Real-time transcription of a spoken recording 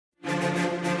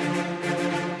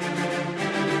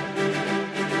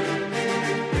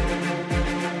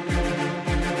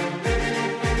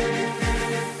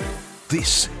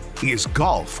This is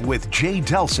Golf with Jay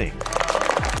Delsing.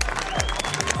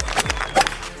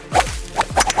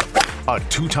 A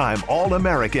two-time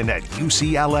All-American at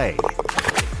UCLA.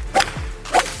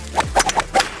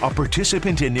 A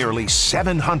participant in nearly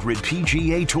 700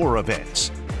 PGA Tour events.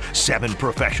 7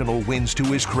 professional wins to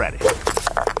his credit.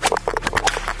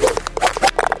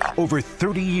 Over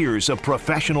 30 years of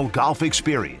professional golf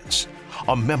experience.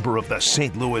 A member of the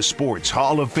St. Louis Sports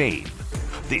Hall of Fame.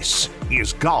 This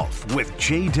is Golf with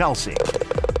Jay Delsing.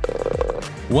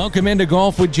 Welcome into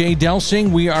Golf with Jay Delsing.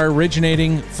 We are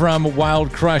originating from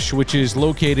Wild Crush, which is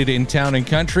located in Town and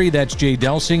Country. That's Jay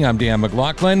Delsing. I'm Dan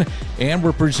McLaughlin, and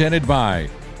we're presented by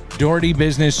Doherty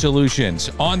Business Solutions.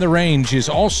 On the Range is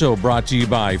also brought to you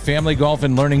by Family Golf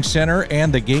and Learning Center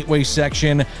and the Gateway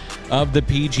section of the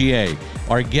PGA.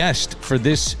 Our guest for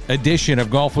this edition of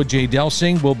Golf with Jay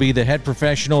Delsing will be the head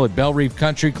professional at Bellerive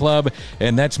Country Club,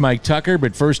 and that's Mike Tucker.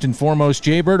 But first and foremost,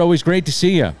 Jay Bird, always great to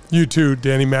see you. You too,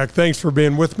 Danny Mac. Thanks for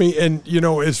being with me. And, you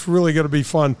know, it's really going to be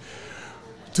fun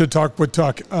to talk with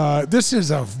Tuck. This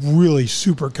is a really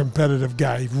super competitive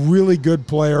guy, really good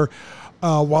player,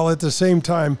 while at the same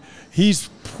time,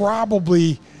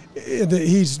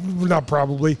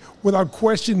 without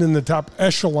question in the top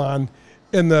echelon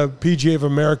in the PGA of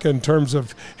America in terms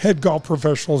of head golf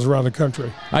professionals around the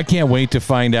country. I can't wait to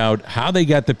find out how they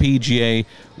got the PGA,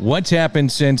 what's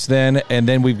happened since then, and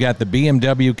then we've got the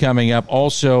BMW coming up,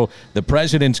 also the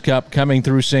President's Cup coming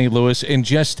through St. Louis, and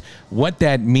just what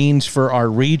that means for our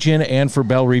region and for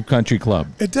Bellerive Country Club.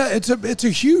 It's a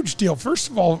huge deal. First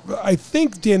of all, I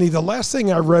think, Danny, the last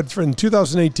thing I read in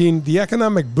 2018, the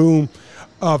economic boom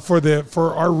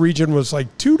for our region was like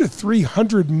 $200 to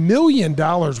 $300 million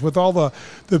with all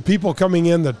the people coming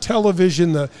in, the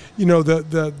television, the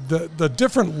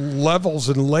different levels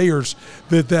and layers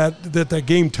that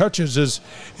game touches is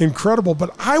incredible.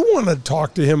 But I want to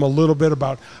talk to him a little bit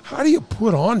about how do you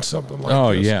put on something like this?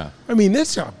 Oh, yeah. I mean,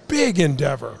 it's a big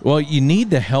endeavor. Well, you need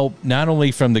the help not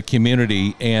only from the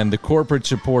community and the corporate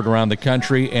support around the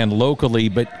country and locally,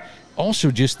 but also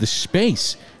just the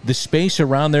space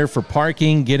around there for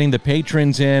parking, getting the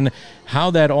patrons in, how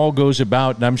that all goes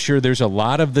about. And I'm sure there's a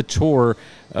lot of the tour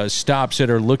stops that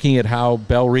are looking at how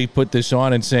Bellerive put this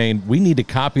on and saying, we need to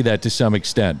copy that to some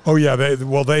extent. Oh, yeah.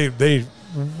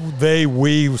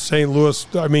 We, St.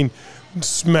 Louis, I mean,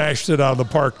 smashed it out of the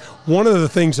park. One of the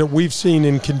things that we've seen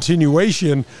in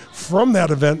continuation from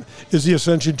that event is the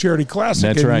Ascension Charity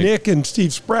Classic. That's right. Nick and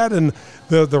Steve Spratt and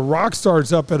the rock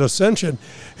stars up at Ascension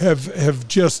have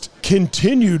just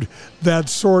continued that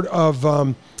sort of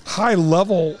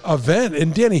high-level event.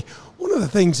 And, Danny, one of the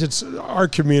things, it's our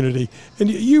community, and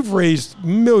you've raised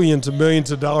millions and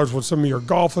millions of dollars with some of your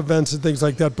golf events and things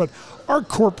like that, but our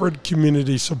corporate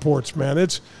community supports, man.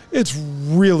 It's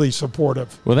really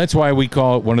supportive. Well, that's why we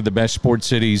call it one of the best sports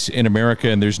cities in America,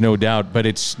 and there's no doubt. But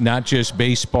it's not just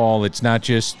baseball. It's not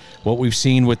just what we've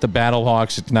seen with the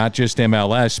Battlehawks. It's not just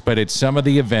MLS, but it's some of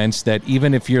the events that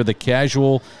even if you're the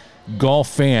casual golf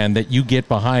fan that you get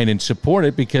behind and support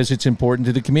it because it's important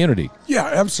to the community. Yeah,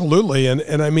 absolutely.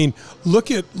 And I mean,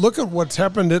 look at what's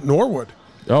happened at Norwood.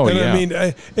 Oh, and yeah. I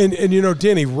mean, and you know,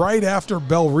 Danny, right after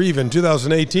Bellerive in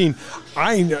 2018,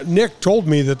 Nick told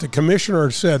me that the commissioner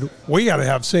said, we got to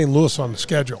have St. Louis on the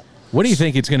schedule. What do you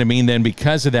think it's going to mean then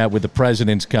because of that with the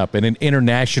President's Cup and an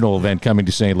international event coming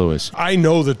to St. Louis? I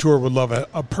know the tour would love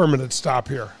a permanent stop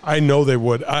here. I know they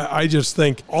would. I just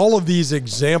think all of these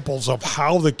examples of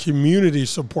how the community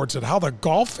supports it, how the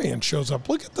golf fan shows up.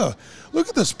 Look at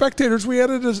the spectators we had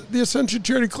at the Ascension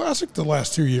Charity Classic the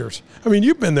last 2 years. I mean,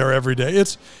 you've been there every day.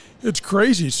 It's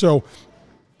crazy. So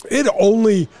it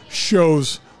only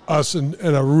shows us in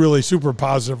a really super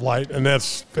positive light, and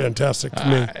that's fantastic to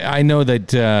me. I know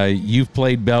that you've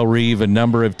played Bellerive a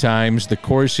number of times. The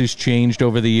course has changed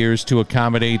over the years to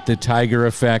accommodate the Tiger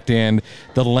effect and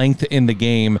the length in the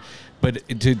game. But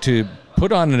to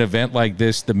put on an event like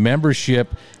this, the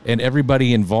membership and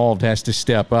everybody involved has to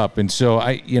step up. And so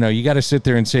you got to sit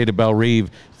there and say to Bellerive,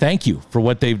 thank you for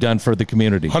what they've done for the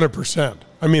community. 100%.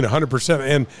 I mean,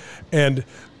 100%. And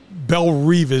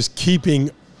Bellerive is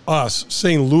keeping us,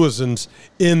 St. Louisans,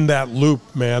 in that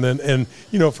loop, man. And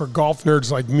you know, for golf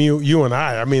nerds like me, you and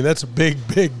I mean, that's a big,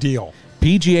 big deal.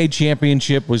 PGA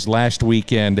Championship was last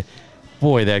weekend.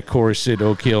 Boy, that course at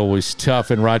Oak Hill was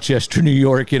tough in Rochester, New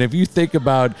York. And if you think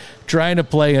about trying to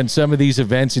play on some of these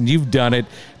events, and you've done it,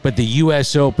 but the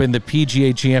U.S. Open, the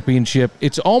PGA Championship,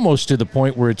 it's almost to the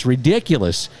point where it's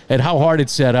ridiculous at how hard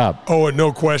it's set up. Oh,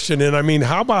 no question. And I mean,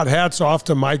 how about hats off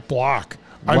to Mike Block?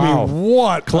 I mean,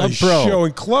 what Club a Pro. show.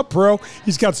 And Club Pro,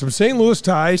 he's got some St. Louis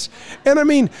ties. And I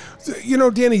mean, you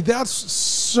know, Danny, that's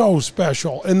so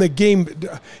special. And the game,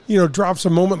 you know, drops a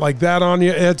moment like that on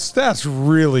you. That's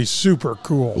really super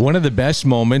cool. One of the best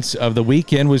moments of the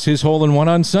weekend was his hole-in-one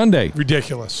on Sunday.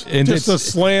 Ridiculous. And just a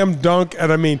slam dunk.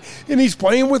 And I mean, and he's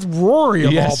playing with Rory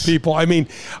of all people. I mean,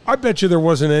 I bet you there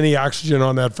wasn't any oxygen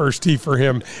on that first tee for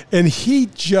him. And he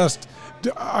just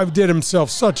did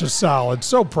himself such a solid.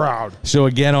 So proud. So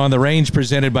again, On the Range,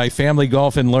 presented by Family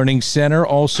Golf and Learning Center,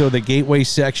 also the Gateway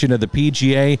section of the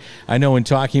PGA. I know in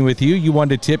talking with you, you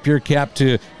wanted to tip your cap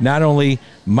to not only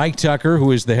Mike Tucker,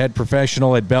 who is the head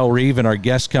professional at Bellerive and our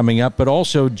guest coming up, but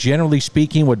also, generally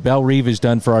speaking, what Bellerive has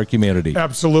done for our community.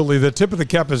 Absolutely. The tip of the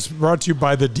cap is brought to you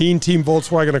by the Dean Team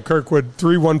Volkswagen of Kirkwood,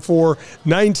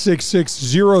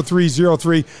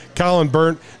 314-966-0303. Colin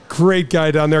Burnt, great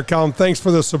guy down there. Colin, thanks for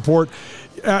the support.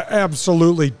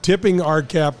 Absolutely. Tipping our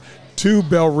cap to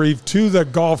Bellerive, to the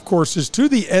golf courses, to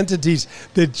the entities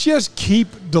that just keep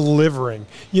delivering.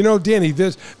 You know, Danny,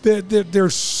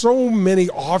 there's so many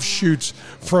offshoots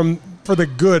for the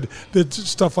good that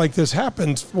stuff like this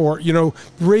happens for, you know,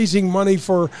 raising money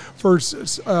for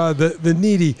the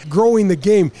needy, growing the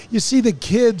game. You see the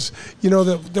kids, you know,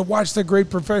 that watch the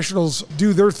great professionals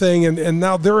do their thing, and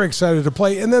now they're excited to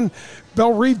play. And then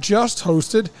Bellerive just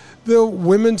hosted the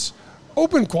women's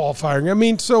Open qualifying. I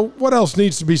mean, so what else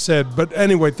needs to be said? But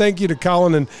anyway, thank you to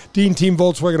Colin and Dean Team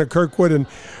Volkswagen of Kirkwood, and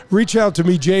reach out to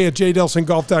me, Jay at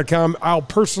jdelsingolf.com. I'll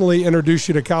personally introduce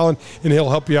you to Colin, and he'll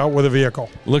help you out with a vehicle.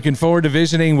 Looking forward to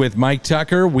visiting with Mike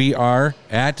Tucker. We are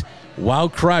at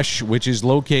Wild Crush, which is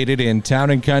located in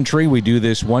Town and Country. We do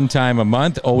this one time a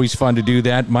month. Always fun to do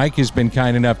that. Mike has been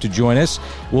kind enough to join us.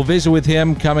 We'll visit with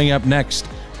him coming up next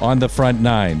on the Front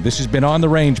Nine. This has been On the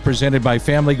Range, presented by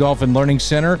Family Golf and Learning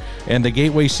Center and the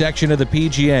Gateway section of the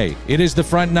PGA. It is the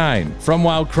Front Nine from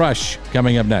Wild Crush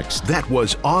coming up next. That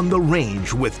was On the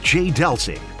Range with Jay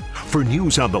Delsing. For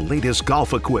news on the latest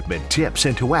golf equipment, tips,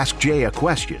 and to ask Jay a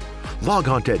question, log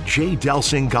on to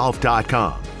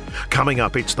jdelsinggolf.com. Coming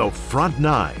up, it's the Front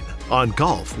Nine on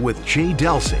Golf with Jay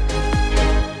Delsing.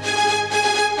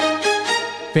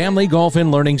 Family Golf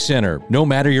and Learning Center. No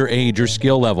matter your age or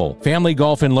skill level, Family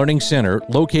Golf and Learning Center,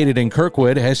 located in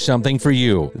Kirkwood, has something for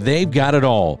you. They've got it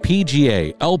all.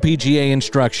 PGA, LPGA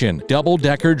instruction,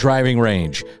 double-decker driving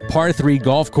range, par 3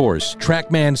 golf course,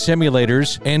 TrackMan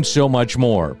simulators, and so much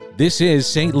more. This is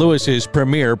St. Louis's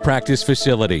premier practice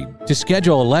facility. To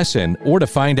schedule a lesson or to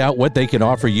find out what they can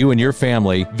offer you and your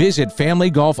family, visit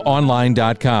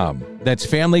FamilyGolfOnline.com. That's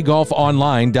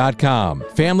FamilyGolfOnline.com.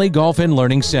 Family Golf and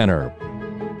Learning Center.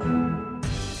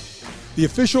 The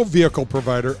official vehicle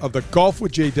provider of the Golf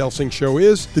with Jay Delsing show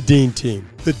is the Dean Team.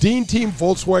 The Dean Team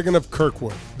Volkswagen of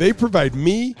Kirkwood. They provide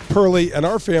me, Pearlie, and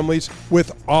our families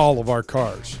with all of our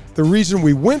cars. The reason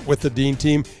we went with the Dean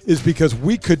Team is because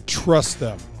we could trust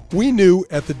them. We knew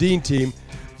at the Dean Team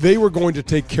they were going to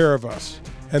take care of us,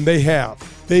 and they have.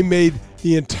 They made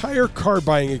the entire car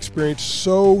buying experience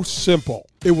so simple.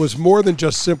 It was more than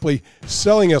just simply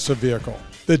selling us a vehicle.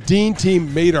 The Dean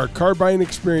Team made our car buying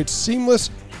experience seamless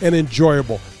and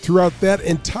enjoyable throughout that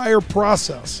entire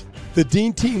process. The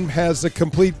Dean Team has the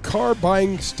complete car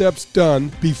buying steps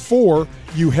done before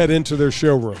you head into their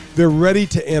showroom. They're ready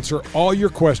to answer all your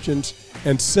questions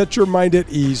and set your mind at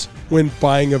ease when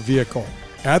buying a vehicle.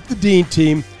 At the Dean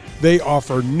Team, they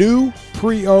offer new,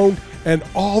 pre-owned, and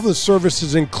all the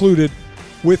services included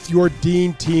with your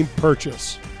Dean Team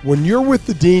purchase. When you're with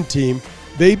the Dean Team,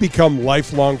 they become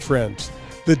lifelong friends.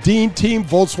 The Dean Team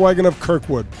Volkswagen of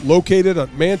Kirkwood, located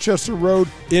at Manchester Road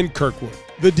in Kirkwood.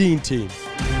 The Dean Team.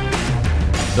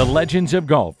 The Legends of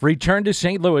Golf return to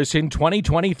St. Louis in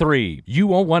 2023. You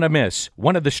won't want to miss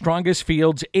one of the strongest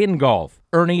fields in golf.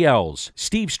 Ernie Els,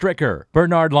 Steve Stricker,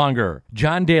 Bernard Longer,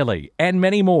 John Daly, and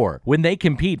many more when they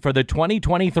compete for the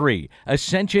 2023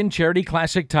 Ascension Charity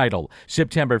Classic title,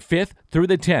 September 5th through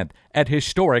the 10th at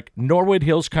historic Norwood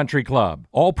Hills Country Club.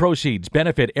 All proceeds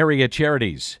benefit area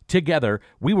charities. Together,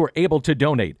 we were able to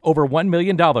donate over $1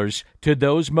 million to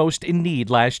those most in need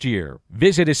last year.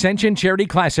 Visit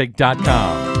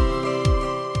AscensionCharityClassic.com.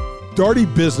 Daugherty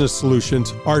Business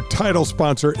Solutions, our title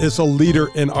sponsor, is a leader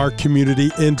in our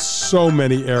community in so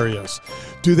many areas.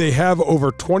 Do they have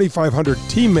over 2,500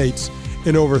 teammates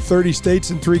in over 30 states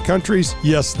and 3 countries?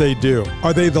 Yes, they do.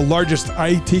 Are they the largest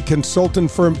IT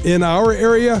consultant firm in our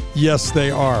area? Yes,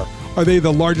 they are. Are they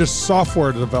the largest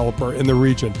software developer in the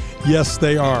region? Yes,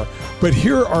 they are. But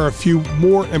here are a few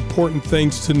more important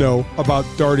things to know about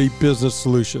Daugherty Business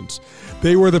Solutions.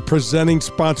 They were the presenting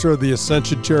sponsor of the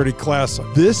Ascension Charity Classic.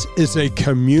 This is a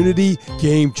community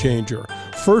game changer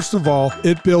First of all,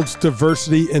 it builds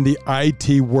diversity in the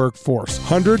IT workforce.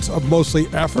 Hundreds of mostly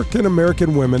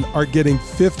African-American women are getting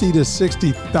 $50,000 to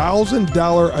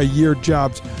 $60,000 a year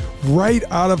jobs right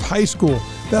out of high school.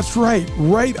 That's right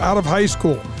out of high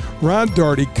school. Ron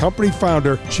Daugherty, company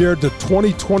founder, chaired the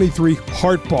 2023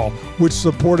 Heart Ball, which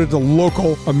supported the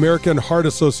local American Heart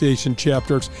Association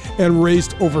chapters and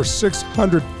raised over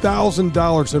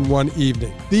 $600,000 in one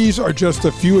evening. These are just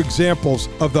a few examples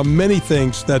of the many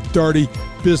things that Daugherty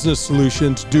Business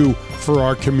Solutions do for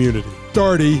our community.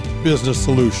 Daugherty Business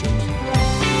Solutions.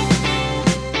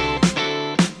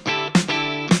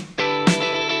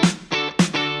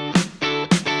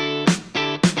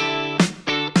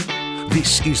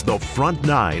 This is the Front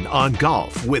Nine on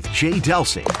Golf with Jay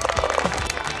Delsing.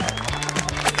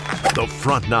 The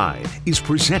Front Nine is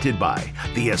presented by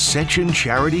the Ascension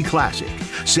Charity Classic,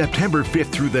 September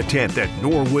 5th through the 10th at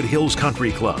Norwood Hills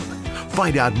Country Club.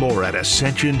 Find out more at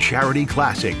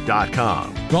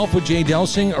ascensioncharityclassic.com. Golf with Jay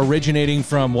Delsing, originating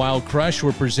from Wild Crush.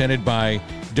 We're presented by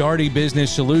Daugherty Business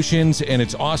Solutions, and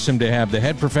it's awesome to have the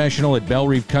head professional at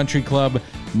Bellerive Country Club,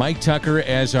 Mike Tucker,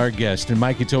 as our guest. And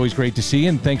Mike, it's always great to see you,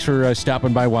 and thanks for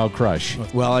stopping by Wild Crush.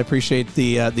 Well, I appreciate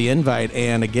the invite,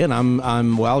 and again,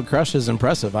 I'm Wild Crush is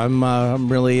impressive. I'm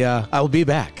really I'll be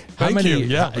back. Thank you.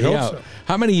 Yeah, I hope so.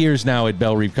 How many years now at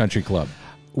Bellerive Country Club?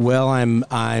 Well,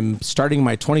 I'm starting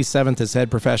my 27th as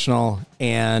head professional,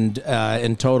 and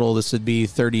in total, this would be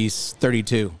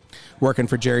 32. Working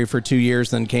for Jerry for 2 years,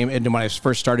 then came into when I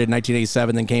first started in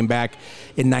 1987, then came back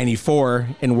in 94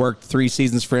 and worked 3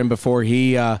 seasons for him before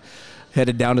he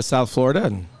headed down to South Florida,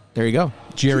 and there you go.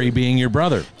 Jerry being your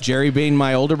brother. Jerry being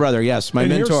my older brother, yes, my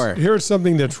mentor. Here's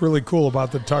something that's really cool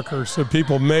about the Tuckers that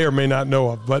people may or may not know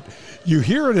of, but you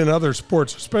hear it in other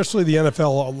sports, especially the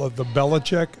NFL, the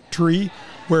Belichick tree,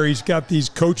 where he's got these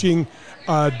coaching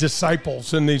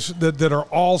disciples and these that are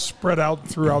all spread out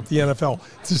throughout the NFL.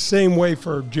 It's the same way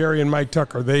for Jerry and Mike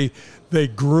Tucker. They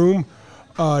groom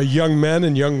young men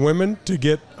and young women to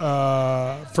get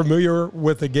familiar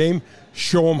with the game,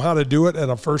 show them how to do it in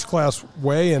a first-class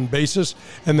way and basis,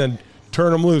 and then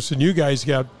turn them loose. And you guys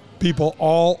got people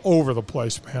all over the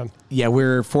place, man. Yeah,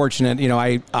 we're fortunate. You know,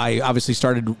 I obviously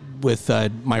started with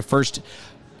my first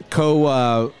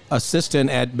co-assistant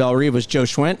at Bellerive was Joe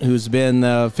Schwent, who's been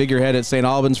the figurehead at St.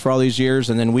 Albans for all these years.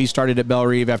 And then we started at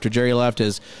Bellerive after Jerry left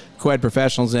as co-ed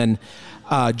professionals. And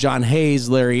John Hayes,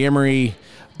 Larry Emery,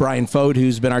 Brian Fote,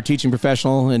 who's been our teaching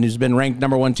professional and who's been ranked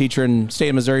 #1 teacher in the state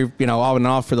of Missouri, you know, on and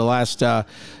off for the last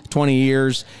 20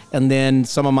 years. And then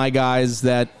some of my guys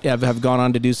that have gone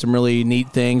on to do some really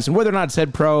neat things. And whether or not it's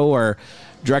head pro or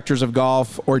directors of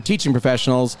golf or teaching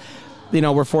professionals, you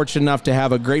know, we're fortunate enough to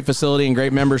have a great facility and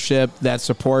great membership that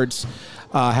supports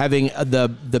having the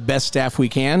best staff we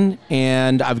can.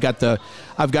 And I've got the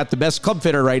best club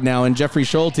fitter right now in Jeffrey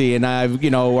Schulte, and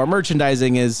our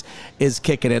merchandising is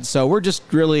kicking it. So we're just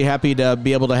really happy to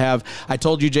be able to have. I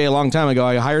told you, Jay, a long time ago,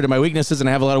 I hired my weaknesses, and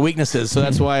I have a lot of weaknesses. So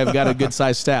that's why I've got a good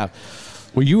sized staff.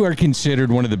 Well, you are considered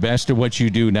one of the best at what you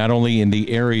do, not only in the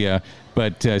area,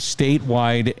 but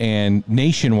statewide and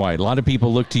nationwide. A lot of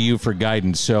people look to you for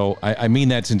guidance, so I mean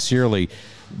that sincerely.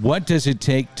 What does it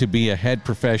take to be a head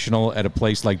professional at a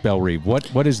place like Bellerive?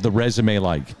 What is the resume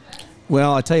like?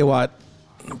 Well, I tell you what,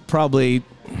 probably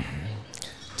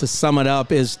to sum it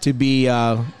up is to be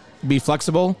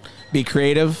flexible, be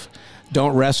creative.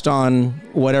 Don't rest on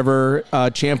whatever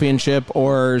championship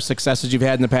or successes you've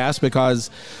had in the past, because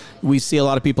we see a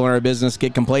lot of people in our business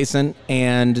get complacent,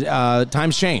 and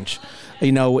times change.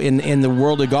 You know, in the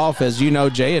world of golf, as you know,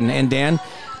 Jay and Dan,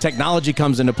 technology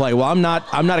comes into play. Well, I'm not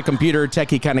a computer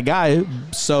techie kind of guy,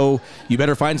 so you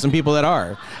better find some people that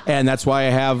are. And that's why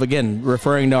I have, again,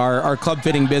 referring to our club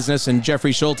fitting business, and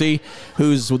Jeffrey Schulte,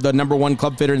 who's the #1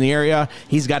 club fitter in the area.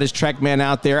 He's got his TrackMan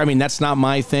out there. I mean, that's not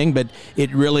my thing, but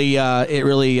it really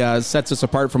sets us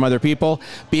apart from other people.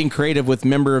 Being creative with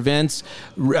member events,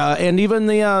 and even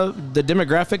the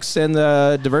demographics and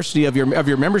the diversity of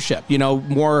your membership. You know,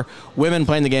 more women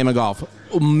playing the game of golf,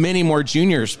 many more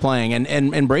juniors playing and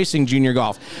embracing junior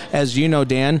golf. As you know,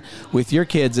 Dan, with your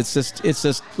kids, it's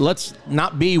just let's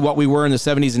not be what we were in the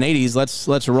 70s and 80s.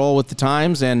 Let's roll with the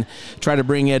times and try to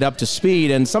bring it up to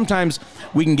speed. And sometimes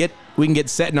we can get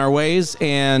set in our ways,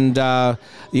 and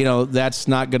that's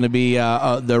not going to be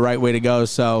the right way to go.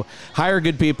 So hire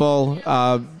good people,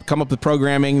 come up with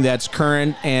programming that's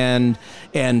current and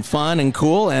fun and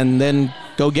cool, and then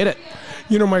go get it.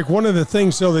 You know, Mike, one of the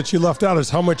things, though, that you left out is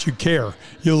how much you care.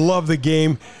 You love the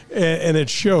game, and it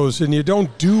shows. And you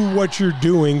don't do what you're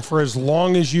doing for as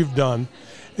long as you've done.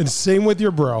 And same with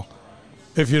your bro,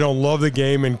 if you don't love the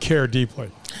game and care deeply.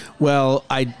 Well,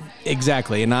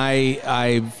 exactly, and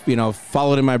I've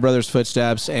followed in my brother's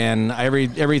footsteps, and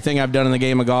everything I've done in the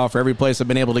game of golf, or every place I've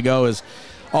been able to go, is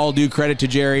all due credit to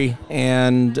Jerry.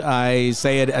 And I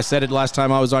said it last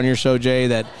time I was on your show, Jay,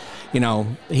 that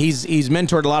he's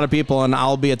mentored a lot of people, and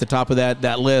I'll be at the top of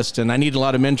that list. And I need a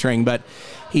lot of mentoring, but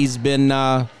he's been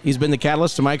the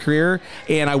catalyst to my career,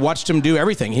 and I watched him do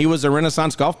everything. He was a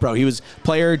Renaissance golf pro. He was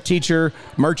player, teacher,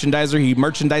 merchandiser. He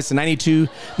merchandised the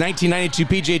 1992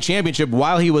 PGA Championship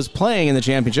while he was playing in the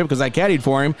championship, because I caddied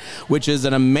for him, which is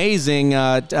an amazing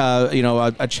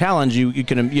a challenge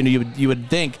you would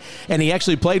think. And he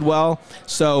actually played well.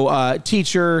 So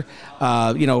teacher,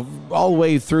 all the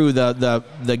way through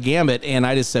the gambit. And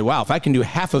I just said, wow, if I can do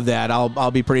half of that,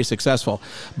 I'll be pretty successful.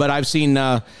 But I've seen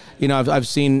I've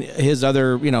seen his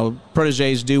other,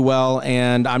 proteges do well,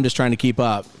 and I'm just trying to keep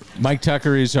up. Mike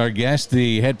Tucker is our guest,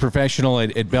 the head professional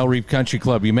at Bellerive Country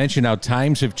Club. You mentioned how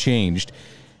times have changed,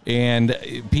 and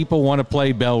people want to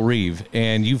play Bellerive,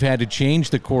 and you've had to change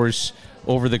the course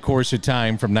over the course of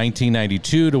time, from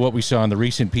 1992 to what we saw in the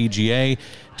recent PGA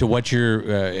to what you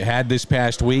had this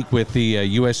past week with the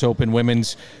U.S. Open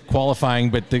women's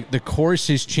qualifying. But the course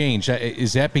has changed.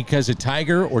 Is that because of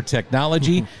Tiger or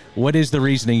technology? What is the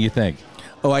reasoning, you think?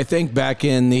 Oh, I think back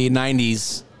in the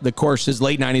 90s, the courses,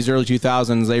 late 90s, early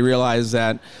 2000s, they realized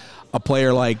that a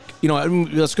player like,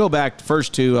 let's go back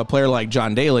first to a player like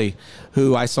John Daly,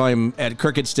 who I saw him at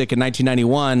Crooked Stick in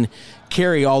 1991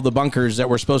 carry all the bunkers that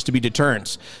were supposed to be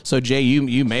deterrents. So, Jay,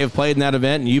 you may have played in that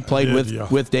event, and you played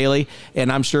with Daly, and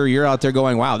I'm sure you're out there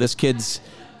going, wow,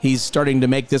 he's starting to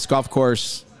make this golf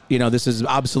course, this is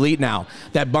obsolete now.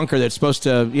 That bunker that's supposed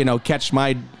to, catch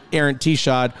my errant tee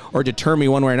shot or deter me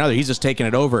one way or another, he's just taking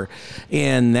it over,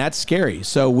 and that's scary.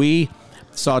 So we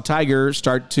saw Tiger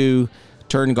start to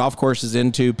turn golf courses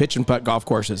into pitch and putt golf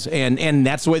courses, and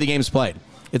that's the way the game's played.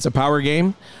 It's a power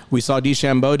game. We saw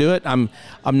DeChambeau do it. I'm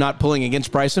not pulling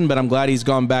against Bryson, but I'm glad he's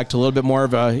gone back to a little bit more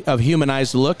of a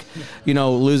humanized look,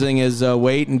 losing his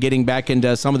weight and getting back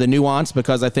into some of the nuance,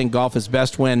 because I think golf is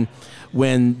best when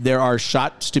there are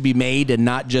shots to be made and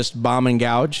not just bomb and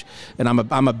gouge. And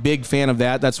I'm a big fan of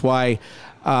that. That's why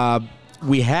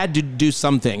we had to do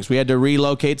some things. We had to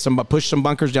relocate push some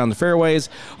bunkers down the fairways.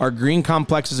 Our green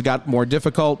complexes got more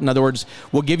difficult. In other words,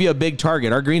 we'll give you a big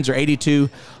target. Our greens are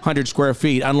 8,200 square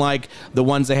feet, unlike the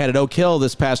ones they had at Oak Hill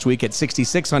this past week at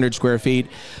 6,600 square feet.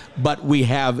 But we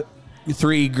have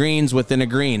 3 greens within a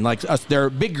green. Like they're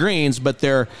big greens, but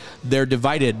they're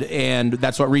divided, and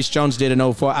that's what Reese Jones did in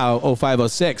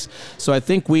 05-06. So I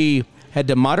think we had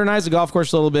to modernize the golf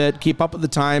course a little bit, keep up with the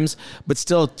times, but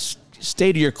still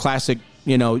stay to your classic,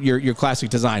 your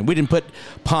classic design. We didn't put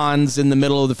ponds in the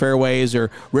middle of the fairways or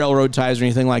railroad ties or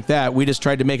anything like that. We just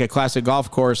tried to make a classic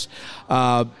golf course,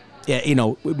 keep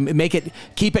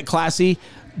it classy,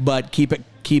 but keep it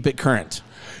current.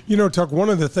 Tuck, one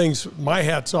of the things, my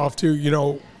hat's off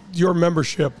to, your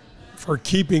membership for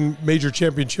keeping major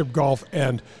championship golf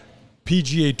and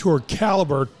PGA Tour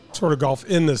caliber sort of golf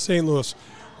in the St. Louis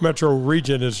metro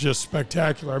region is just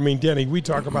spectacular. I mean, Danny, we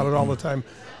talk about it all the time,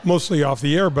 mostly off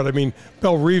the air, but I mean,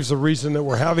 Bellerive's the reason that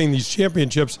we're having these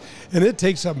championships, and it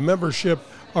takes a membership,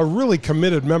 a really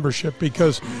committed membership,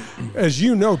 because as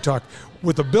you know, Tuck,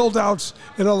 with the build-outs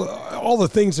and all the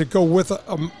things that go with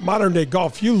a modern-day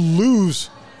golf, you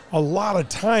lose a lot of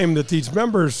time that these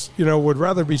members, would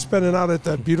rather be spending out at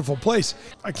that beautiful place.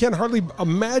 I can't hardly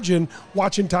imagine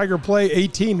watching Tiger play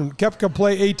 18 and Koepka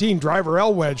play 18, driver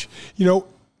L wedge,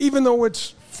 even though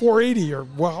it's 480 or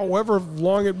however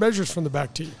long it measures from the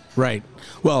back tee. Right.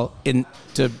 Well,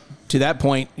 to that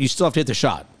point, you still have to hit the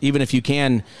shot. Even if you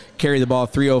can carry the ball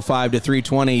 305 to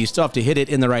 320, you still have to hit it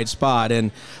in the right spot.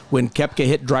 And when Koepka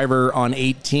hit driver on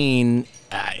 18,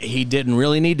 he didn't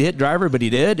really need to hit driver, but he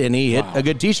did, and he hit a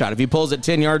good tee shot. If he pulls it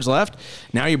 10 yards left,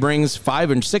 now he brings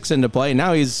 5 and 6 into play.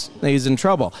 Now he's in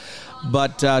trouble.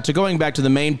 But to going back to the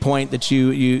main point that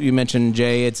you mentioned,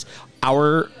 Jay, it's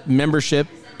our membership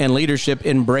and leadership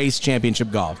embrace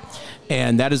championship golf.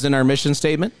 And that is in our mission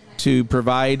statement, to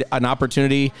provide an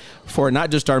opportunity for not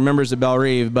just our members of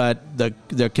Bellerive, but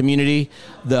the community,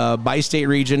 the bi-state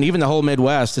region, even the whole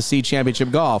Midwest, to see championship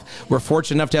golf. We're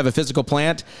fortunate enough to have a physical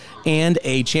plant and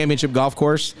a championship golf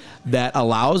course that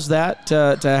allows that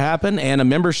to happen, and a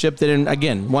membership that,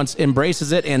 again, once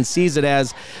embraces it and sees it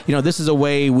as, this is a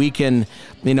way we can,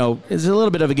 it's a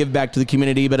little bit of a give back to the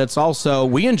community, but it's also,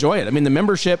 we enjoy it. I mean, the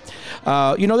membership,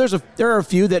 there are a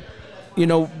few that,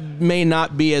 may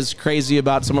not be as crazy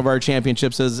about some of our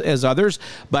championships as others,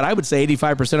 but I would say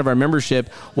 85% of our membership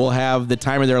will have the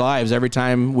time of their lives every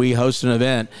time we host an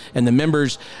event. And the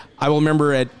members, I will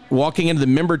remember walking into the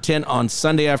member tent on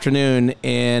Sunday afternoon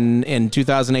in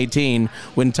 2018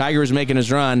 when Tiger was making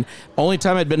his run. Only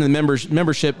time I'd been in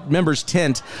the members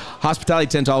tent, hospitality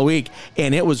tent all week,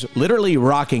 and it was literally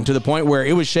rocking to the point where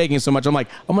it was shaking so much. I'm like,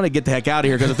 I'm going to get the heck out of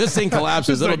here because if this thing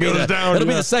collapses, it'll be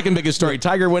the second biggest story.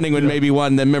 Tiger winning would maybe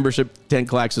one, then membership tent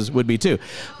collapses would be two.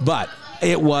 But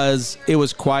it was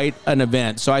quite an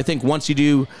event. So I think once you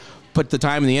do put the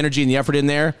time and the energy and the effort in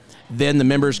there, then the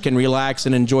members can relax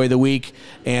and enjoy the week,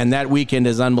 and that weekend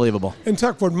is unbelievable. And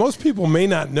Tuck, what most people may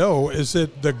not know is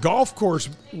that the golf course,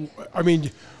 I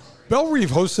mean,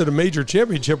 Bellerive hosted a major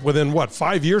championship within,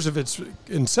 5 years of its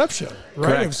inception,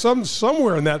 right? Correct.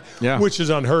 Somewhere in that, which is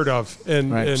unheard of.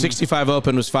 And 65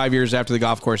 Open was 5 years after the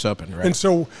golf course opened, right? And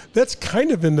so that's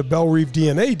kind of in the Bellerive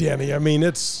DNA, Danny. I mean,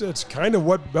 it's kind of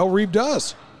what Bellerive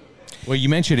does. Well, you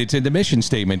mentioned it's in the mission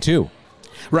statement, too.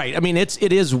 Right. I mean, it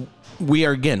is.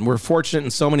 We're fortunate in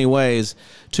so many ways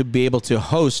to be able to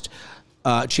host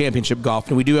championship golf.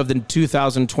 And we do have the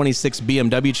 2026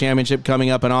 BMW Championship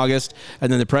coming up in August,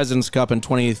 and then the President's Cup in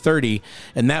 2030,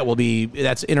 and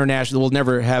that's international. We'll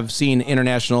never have seen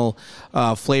international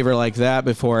flavor like that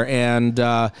before. And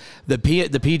the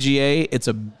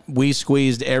PGA, we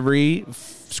squeezed every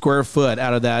square foot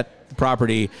out of that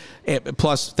property,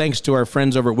 plus thanks to our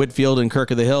friends over at Whitfield and Kirk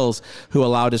of the Hills who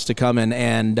allowed us to come in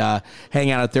and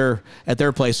hang out at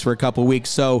their place for a couple of weeks.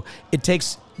 So it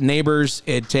takes neighbors,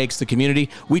 it takes the community.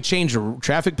 We change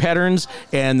traffic patterns,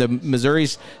 and the Missouri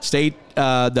State,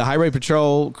 the Highway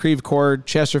Patrol, Creve Coeur,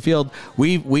 Chesterfield,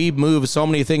 we move so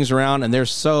many things around, and they're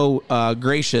so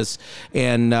gracious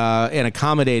and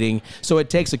accommodating. So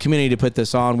it takes a community to put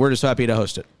this on. We're just happy to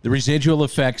host it. The residual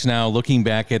effects now, looking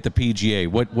back at the PGA,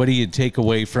 what do you take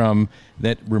away from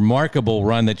that remarkable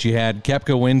run that you had?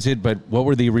 Koepka wins it, but what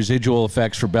were the residual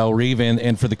effects for Bellerive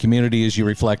and for the community as you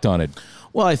reflect on it?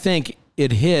 Well, I think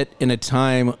it hit in a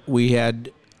time we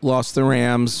had lost the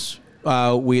Rams.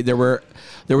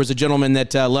 There was a gentleman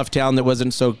that left town that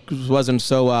wasn't so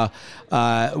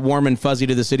warm and fuzzy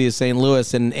to the city of St.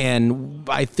 Louis, and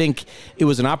I think it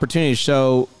was an opportunity to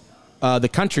show the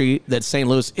country that St.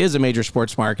 Louis is a major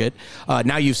sports market.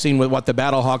 Now you've seen what the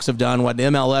Battlehawks have done, what the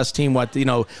MLS team,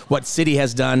 what City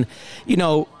has done.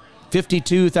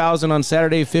 52,000 on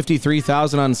Saturday,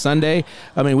 53,000 on Sunday.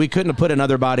 I mean, we couldn't have put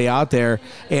another body out there.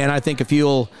 And I think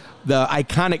the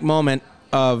iconic moment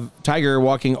of Tiger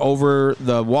walking over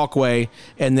the walkway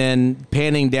and then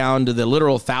panning down to the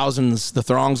literal thousands, the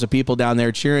throngs of people down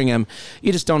there cheering him,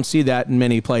 you just don't see that in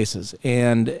many places.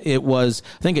 And I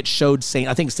think it showed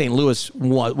St. Louis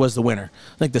was the winner.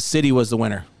 I think the city was the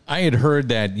winner. I had heard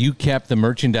that you kept the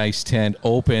merchandise tent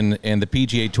open, and the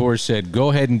PGA Tour said,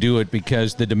 go ahead and do it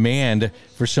because the demand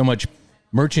for so much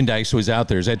merchandise was out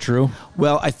there. Is that true?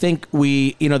 Well, I think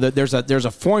there's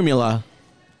a formula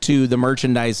to the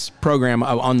merchandise program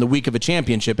on the week of a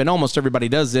championship, and almost everybody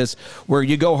does this, where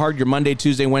you go hard your Monday,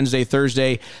 Tuesday, Wednesday,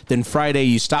 Thursday, then Friday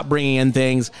you stop bringing in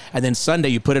things, and then Sunday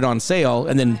you put it on sale,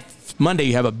 and then Monday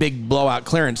you have a big blowout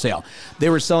clearance sale. They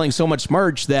were selling so much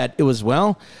merch that it was,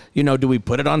 do we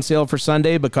put it on sale for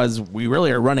Sunday because we really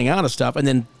are running out of stuff? And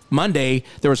then Monday,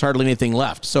 there was hardly anything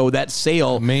left. So that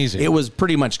sale, amazing. It was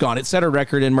pretty much gone. It set a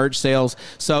record in merch sales.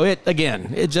 So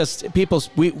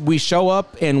we show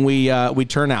up and we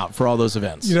turn out for all those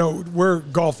events. We're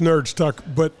golf nerds, Tuck,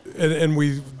 but and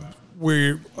we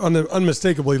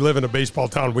unmistakably live in a baseball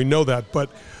town. We know that,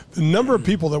 but the number of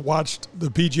people that watched the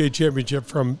PGA Championship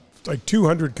from like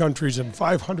 200 countries and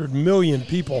 500 million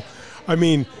people. I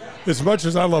mean, as much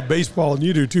as I love baseball, and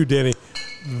you do too, Danny,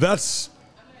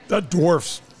 that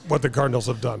dwarfs what the Cardinals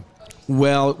have done.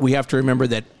 Well, we have to remember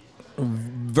that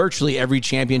virtually every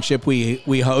championship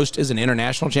we host is an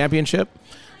international championship.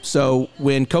 So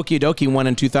when Kokiadoki won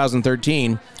in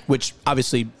 2013, which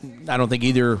obviously I don't think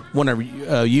either one of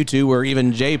you two or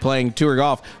even Jay playing tour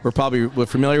golf were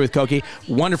familiar with Koki.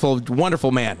 Wonderful,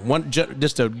 wonderful man. One of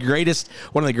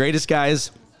the greatest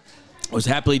guys. Was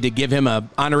happy to give him a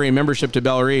honorary membership to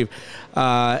Bellerive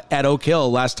at Oak Hill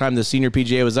last time the senior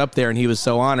PGA was up there, and he was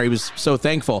so honored. He was so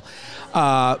thankful.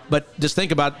 But just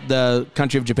think about the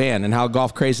country of Japan and how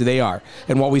golf crazy they are,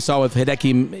 and what we saw with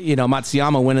Hideki,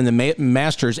 Matsuyama winning the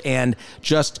Masters, and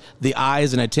just the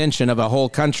eyes and attention of a whole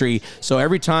country. So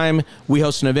every time we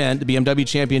host an event, the BMW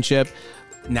Championship,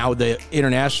 now the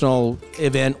international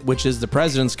event, which is the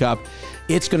President's Cup,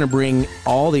 it's going to bring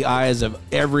all the eyes of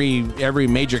every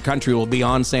major country will be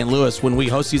on St. Louis when we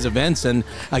host these events. And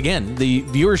again, the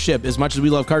viewership, as much as we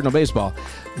love Cardinal baseball,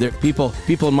 people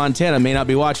in Montana may not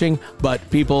be watching, but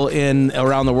people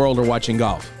around the world are watching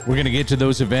golf. We're going to get to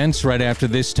those events right after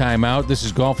this timeout. This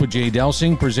is Golf with Jay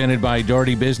Delsing, presented by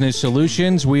Doherty Business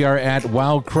Solutions. We are at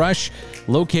Wild Crush,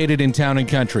 located in Town and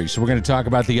Country. So we're going to talk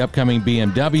about the upcoming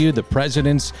BMW. The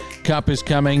President's Cup is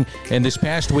coming. And this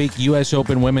past week, U.S.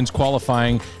 Open Women's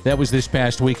Qualifying. That was this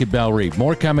past week at Bellerive.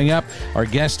 More coming up. Our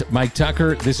guest, Mike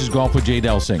Tucker. This is Golf with Jay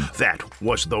Delsing. That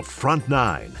was the Front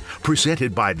Nine,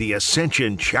 presented by the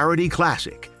Ascension Charity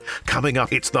Classic. Coming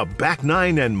up, it's the Back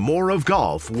Nine and more of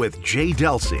golf with Jay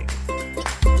Delsing.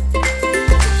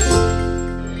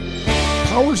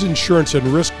 Powers Insurance and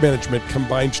Risk Management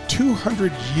combines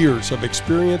 200 years of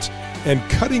experience and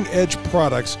cutting-edge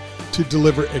products to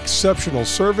deliver exceptional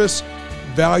service,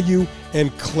 value,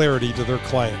 and clarity to their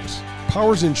clients.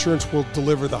 Powers Insurance will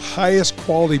deliver the highest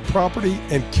quality property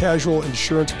and casual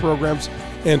insurance programs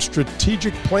and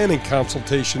strategic planning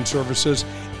consultation services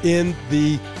in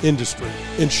the industry.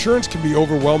 Insurance can be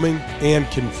overwhelming and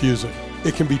confusing.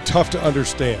 It can be tough to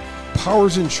understand.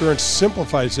 Powers Insurance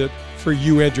simplifies it for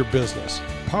you and your business.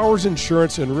 Powers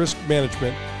Insurance and Risk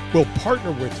Management will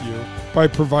partner with you by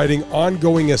providing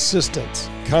ongoing assistance,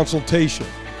 consultation,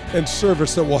 and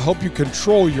service that will help you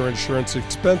control your insurance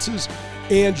expenses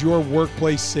and your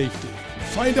workplace safety.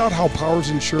 Find out how Powers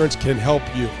Insurance can help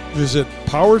you. Visit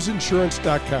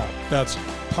powersinsurance.com. That's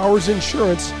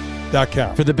powersinsurance.com.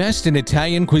 For the best in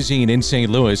Italian cuisine in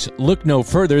St. Louis, look no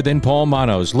further than Paul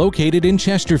Manno's, located in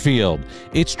Chesterfield.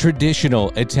 It's traditional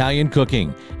Italian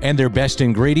cooking, and their best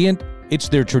ingredient, it's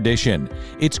their tradition.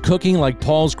 It's cooking like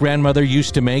Paul's grandmother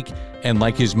used to make and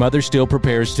like his mother still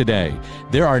prepares today.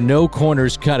 There are no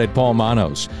corners cut at Paul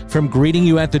Manno's. From greeting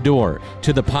you at the door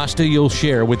to the pasta you'll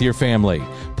share with your family,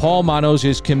 Paul Manno's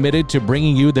is committed to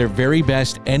bringing you their very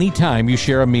best anytime you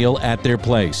share a meal at their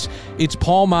place. It's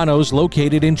Paul Manno's,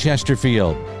 located in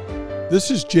Chesterfield. This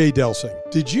is Jay Delsing.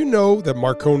 Did you know that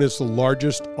Marcone is the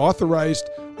largest authorized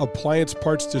appliance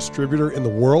parts distributor in the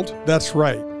world? That's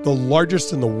right, the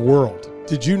largest in the world.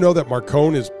 Did you know that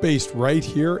Marcone is based right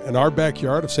here in our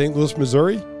backyard of St. Louis,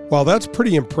 Missouri? Well, that's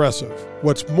pretty impressive.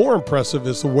 What's more impressive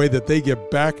is the way that they give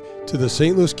back to the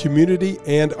St. Louis community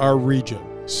and our region.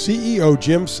 CEO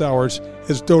Jim Sowers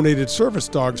has donated service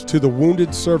dogs to the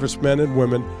wounded servicemen and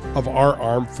women of our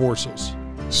armed forces.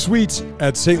 Suites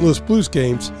at St. Louis Blues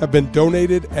games have been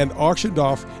donated and auctioned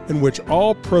off, in which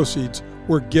all proceeds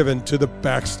were given to the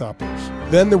Backstoppers.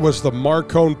 Then there was the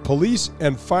Marcone Police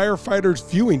and Firefighters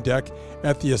viewing deck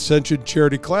at the Ascension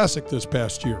Charity Classic this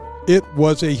past year. It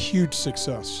was a huge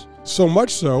success. So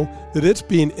much so that it's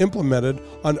being implemented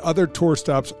on other tour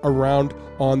stops around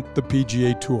on the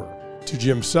PGA Tour. To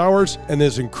Jim Sowers and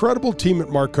his incredible team at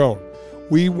Marcone,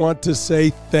 we want to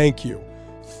say thank you.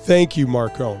 Thank you,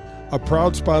 Marcone, a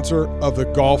proud sponsor of the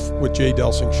Golf with Jay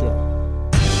Delsing show.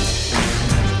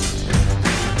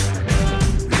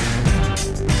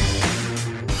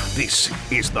 This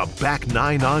is the Back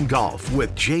Nine on Golf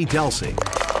with Jay Delsing.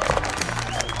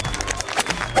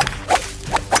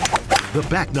 The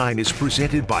Back Nine is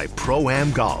presented by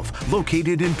Pro-Am Golf,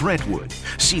 located in Brentwood.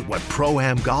 See what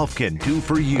Pro-Am Golf can do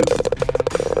for you.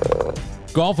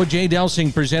 Golf with Jay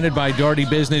Delsing, presented by Doherty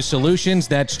Business Solutions.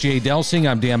 That's Jay Delsing.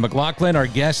 I'm Dan McLaughlin. Our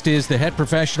guest is the head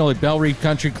professional at Bellerive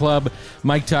Country Club,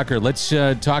 Mike Tucker. Let's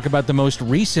talk about the most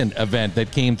recent event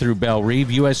that came through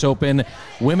Bellerive, U.S. Open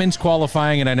Women's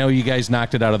Qualifying, and I know you guys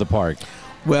knocked it out of the park.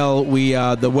 Well,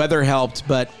 the weather helped,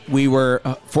 but we were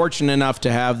fortunate enough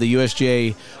to have the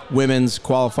USGA Women's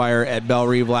Qualifier at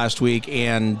Bellerive last week,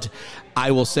 and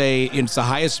I will say it's the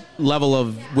highest level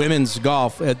of women's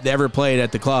golf ever played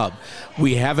at the club.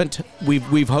 We've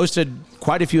hosted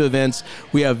quite a few events.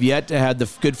 We have yet to have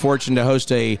the good fortune to host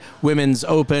a women's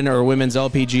open or women's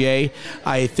LPGA.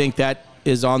 I think that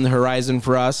is on the horizon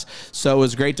for us. So it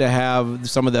was great to have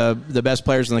some of the best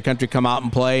players in the country come out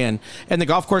and play. And the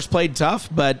golf course played tough,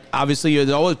 but obviously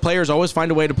players always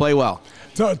find a way to play well.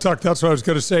 Tuck, that's what I was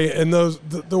going to say. And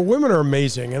the women are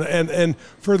amazing. And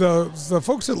for the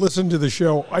folks that listen to the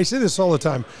show, I say this all the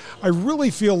time. I really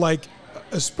feel like,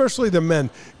 especially the men,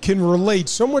 can relate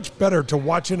so much better to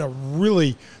watching a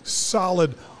really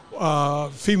solid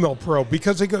female pro,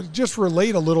 because they could just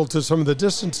relate a little to some of the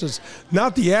distances,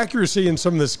 not the accuracy and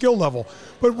some of the skill level,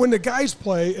 but when the guys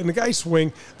play and the guys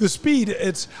swing, the speed,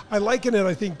 I liken it,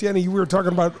 I think, Danny, we were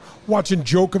talking about watching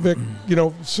Djokovic,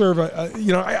 serve,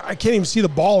 I can't even see the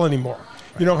ball anymore,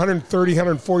 130,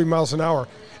 140 miles an hour.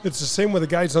 It's the same with the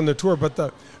guys on the tour, but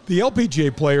the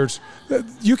LPGA players,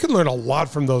 you can learn a lot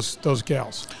from those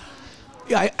gals.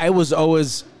 I was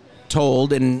always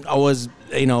told, and always,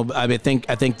 I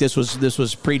think this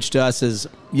was preached to us as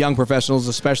young professionals,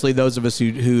 especially those of us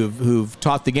who've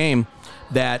taught the game,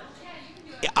 that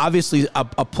obviously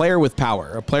a player with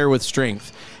power, a player with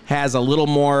strength, has a little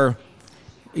more,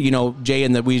 Jay,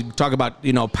 and that we talk about,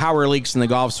 power leaks in the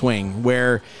golf swing,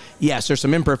 where yes, there's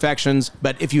some imperfections,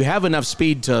 but if you have enough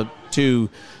speed to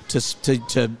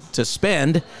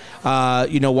spend,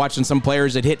 watching some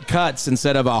players that hit cuts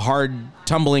instead of a hard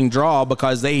tumbling draw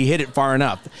because they hit it far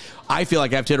enough. I feel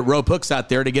like I have to hit rope hooks out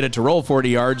there to get it to roll 40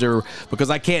 yards, or because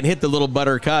I can't hit the little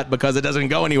butter cut because it doesn't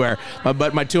go anywhere,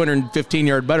 but my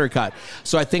 215-yard butter cut.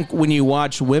 So I think when you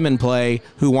watch women play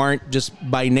who aren't just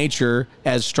by nature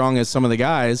as strong as some of the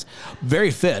guys,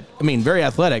 very fit, very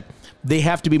athletic, they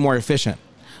have to be more efficient.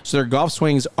 So their golf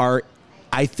swings are,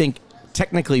 I think,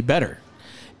 technically better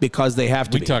because they have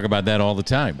to be. We talk about that all the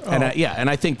time. And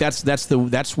I think that's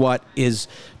what is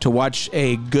to watch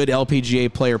a good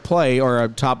LPGA player play, or a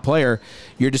top player.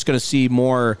 You're just going to see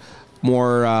more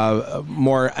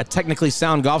a technically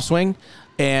sound golf swing.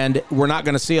 And we're not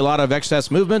going to see a lot of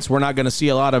excess movements. We're not going to see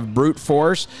a lot of brute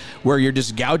force where you're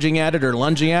just gouging at it or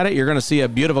lunging at it. You're going to see a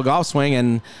beautiful golf swing,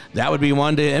 and that would be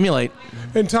one to emulate.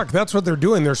 And Tuck, that's what they're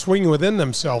doing. They're swinging within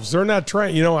themselves. They're not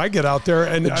trying. I get out there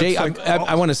and Jay,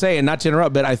 I want to say, and not to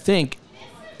interrupt, but I think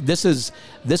this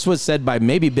was said by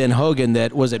maybe Ben Hogan.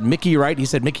 That was it. Mickey Wright. He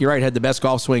said Mickey Wright had the best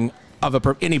golf swing of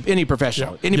any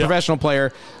professional, professional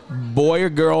player, boy or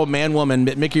girl, man, woman.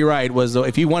 Mickey Wright was,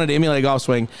 if you wanted to emulate a golf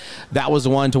swing, that was the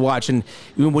one to watch. And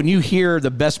when you hear the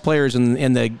best players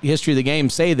in the history of the game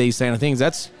say these kind of things,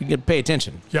 you can pay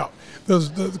attention. Yeah.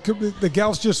 The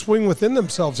gals just swing within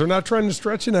themselves. They're not trying to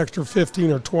stretch an extra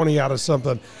 15 or 20 out of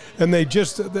something. And they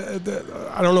just,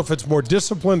 I don't know if it's more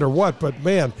disciplined or what, but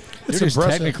man, it's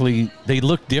impressive. Technically, they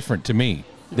look different to me.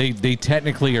 They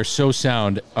technically are so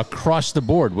sound across the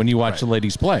board when you watch the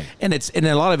ladies play. And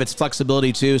a lot of it's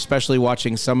flexibility too, especially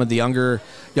watching some of the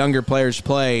younger players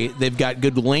play. They've got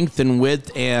good length and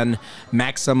width and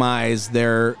maximize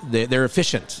they're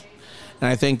efficient. And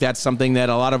I think that's something that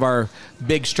a lot of our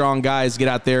big, strong guys get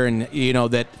out there and,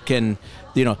 that can,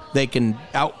 they can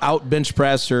out bench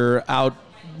press or out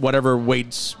whatever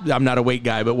weights. I'm not a weight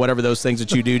guy, but whatever those things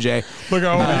that you do, Jay. Look,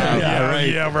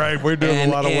 right. We're doing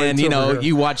a lot of weights. And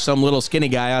you watch some little skinny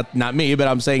guy out, not me, but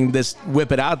I'm saying this,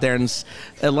 whip it out there, and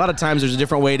a lot of times there's a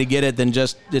different way to get it than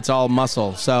just it's all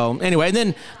muscle. So anyway,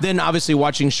 then obviously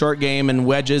watching short game and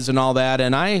wedges and all that,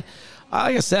 and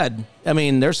like I said,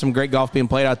 there's some great golf being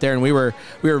played out there, and we were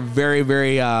very,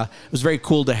 very, it was very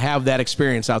cool to have that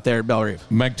experience out there at Bellerive.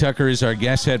 Mike Tucker is our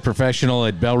guest head professional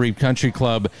at Bellerive Country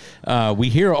Club. We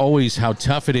hear always how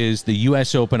tough it is, the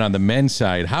U.S. Open on the men's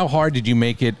side. How hard did you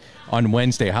make it on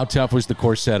Wednesday? How tough was the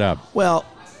course set up? Well,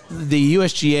 the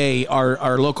USGA,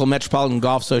 our local Metropolitan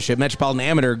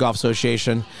Amateur Golf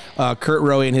Association, Kurt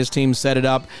Rowe and his team set it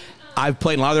up. I've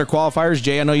played a lot of their qualifiers.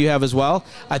 Jay, I know you have as well.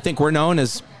 I think we're known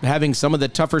as having some of the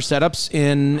tougher setups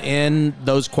in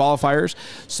those qualifiers.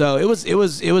 So it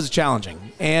was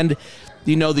challenging. And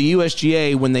the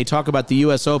USGA, when they talk about the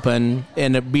US Open,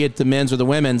 and be it the men's or the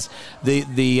women's,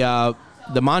 the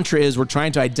mantra is we're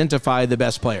trying to identify the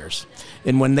best players.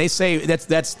 And when they say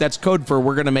that's code for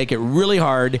we're going to make it really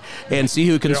hard and see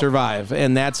who can survive.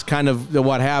 And that's kind of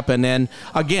what happened. And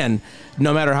again,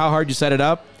 no matter how hard you set it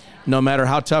up, no matter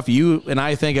how tough you and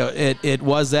I think it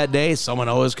was that day, someone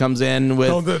always comes in with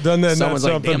someone's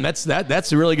like, damn,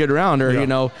 that's a really good round,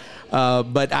 or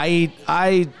but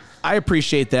I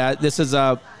appreciate that. This is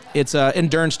it's a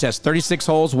endurance test, 36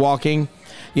 holes walking.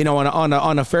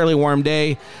 On a fairly warm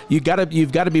day, you've got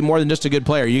to be more than just a good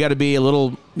player. You got to be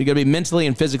mentally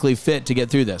and physically fit to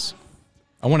get through this.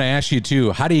 I want to ask you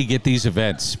too, how do you get these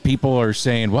events? People are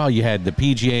saying, well, you had the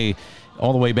PGA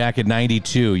all the way back at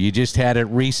 92. You just had it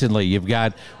recently. You've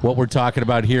got what we're talking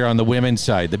about here on the women's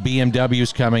side. The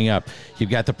BMW's coming up.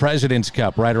 You've got the President's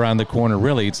Cup right around the corner.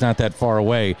 Really, it's not that far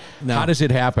away. No. How does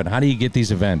it happen? How do you get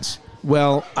these events?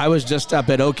 Well, I was just up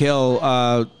at Oak Hill,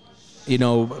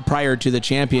 prior to the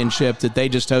championship that they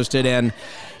just hosted. And,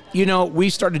 we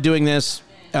started doing this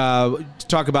to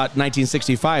talk about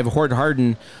 1965. Hort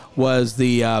Harden was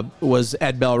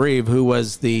at Bellerive, who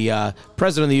was the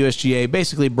president of the USGA,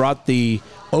 basically brought the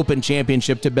Open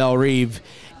Championship to Bellerive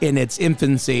in its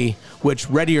infancy, which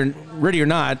ready or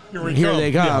not, here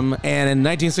they come. Yeah. And in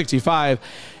 1965,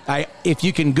 if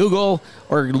you can Google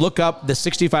or look up the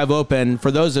 65 Open,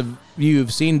 for those of you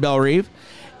who've seen Bellerive,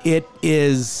 it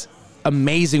is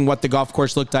amazing what the golf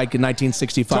course looked like in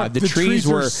 1965. The trees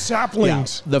were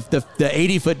saplings. Yeah, the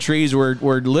 80-foot trees were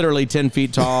literally 10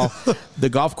 feet tall. The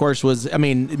golf course was,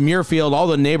 Muirfield, all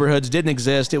the neighborhoods didn't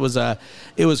exist. It was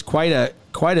quite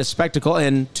quite a spectacle,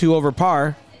 and 2 over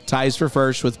par, ties for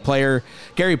first with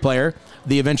Gary Player,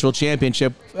 the eventual champion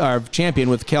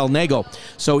with Kel Nagel.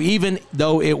 So even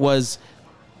though it was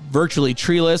virtually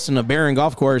treeless and a barren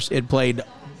golf course, it played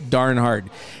darn hard.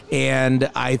 And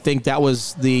I think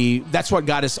that's what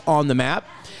got us on the map.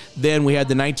 Then we had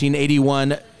the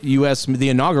 1981 the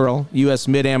inaugural U.S.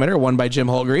 Mid-Amateur, won by Jim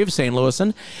Holtgreave, St.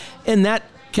 Louisan. And that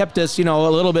kept us, a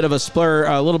little bit of a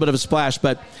splash.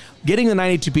 But getting the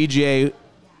 92 PGA,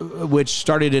 which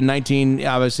started in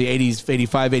 80s,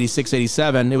 85, 86,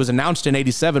 87. It was announced in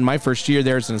 87, my first year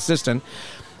there as an assistant.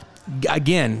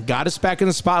 Again, got us back in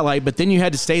the spotlight, but then you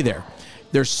had to stay there.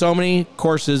 There's so many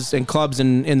courses and clubs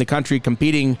in the country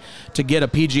competing to get a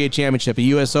PGA Championship, a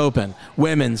U.S. Open,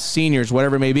 women's, seniors,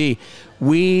 whatever it may be.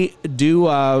 We do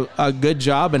a good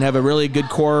job and have a really good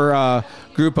core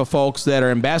group of folks that are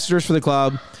ambassadors for the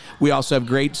club. We also have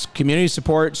great community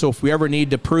support, so if we ever need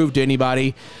to prove to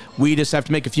anybody, we just have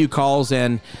to make a few calls,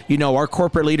 and our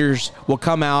corporate leaders will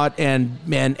come out and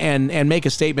make a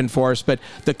statement for us. But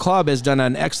the club has done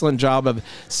an excellent job of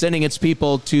sending its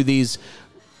people to these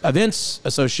events,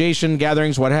 association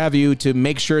gatherings, what have you, to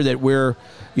make sure that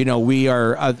we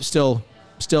are still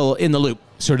in the loop.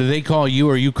 So do they call you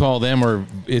or you call them, or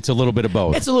it's a little bit of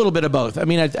both? It's a little bit of both. I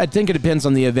mean, I think it depends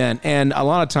on the event. And a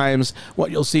lot of times what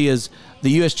you'll see is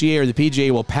the USGA or the PGA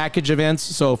will package events.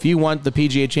 So if you want the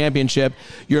PGA Championship,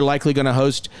 you're likely going to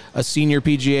host a senior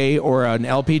PGA or an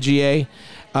LPGA.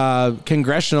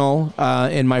 Congressional,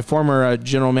 and my former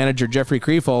general manager, Jeffrey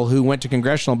Kriefel, who went to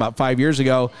Congressional about 5 years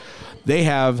ago, they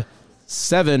have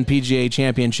 7 PGA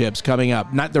championships coming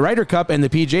up. Not the Ryder Cup and the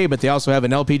PGA, but they also have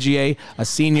an LPGA, a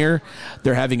senior.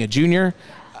 They're having a junior.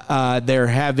 They're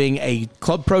having a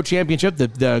Club Pro Championship,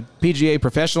 the PGA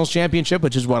Professionals Championship,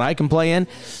 which is what I can play in.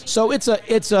 So it's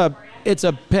a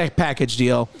package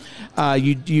deal.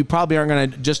 You probably aren't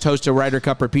going to just host a Ryder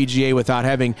Cup or PGA without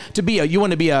having to be they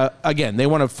want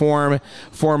to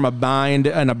form a bind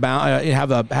and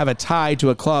have a tie to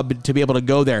a club to be able to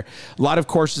go there. A lot of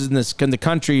courses in the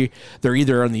country, they're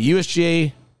either on the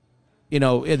USGA, they're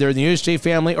in the USGA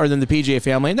family or then the PGA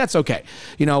family, and that's okay.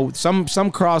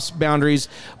 Some cross boundaries,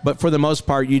 but for the most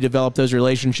part, you develop those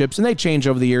relationships, and they change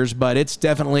over the years, but it's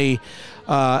definitely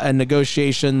a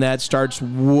negotiation that starts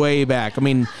way back. I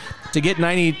mean, to get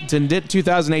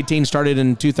 2018 started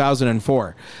in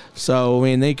 2004. So, I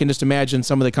mean, they can just imagine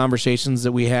some of the conversations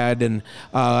that we had. And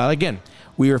again,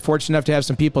 we were fortunate enough to have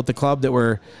some people at the club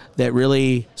that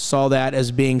really saw that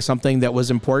as being something that was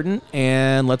important,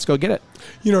 and let's go get it.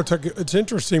 Tuck, it's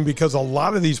interesting because a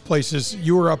lot of these places,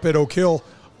 you were up at Oak Hill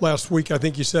last week, I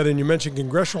think you said, and you mentioned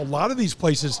Congressional. A lot of these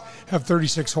places have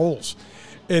 36 holes.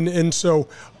 And so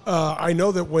I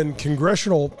know that when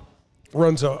Congressional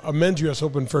runs a men's U.S.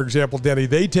 Open, for example, Denny,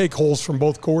 they take holes from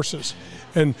both courses.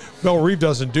 And Bellerive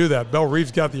doesn't do that.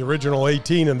 Bellerive's got the original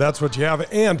 18, and that's what you have.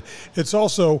 And it's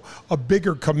also a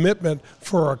bigger commitment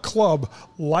for a club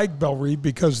like Bellerive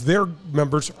because their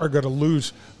members are going to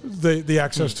lose the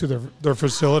access to their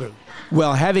facility.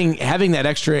 Well, having that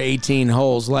extra 18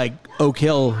 holes like Oak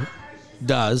Hill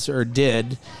does or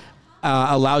did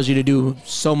allows you to do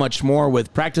so much more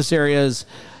with practice areas,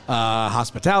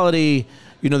 hospitality.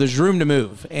 There's room to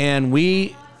move. And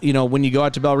when you go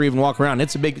out to Bellerive and walk around,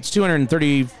 it's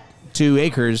 232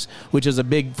 acres, which is a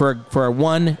big, for a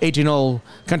 18-hole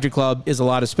country club, is a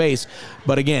lot of space.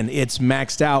 But again, it's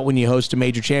maxed out when you host a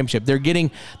major championship.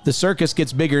 The circus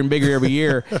gets bigger and bigger every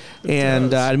year.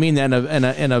 And I mean that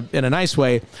in a nice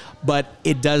way. But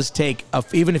it does take,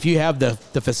 even if you have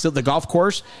the golf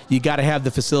course, you got to have the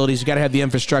facilities, you got to have the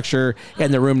infrastructure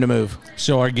and the room to move.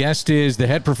 So our guest is the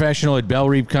head professional at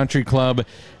Bellerive Country Club,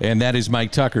 and that is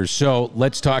Mike Tucker. So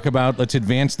let's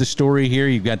advance the story here.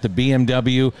 You've got the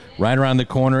BMW right around the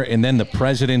corner, and then the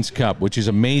President's Cup, which is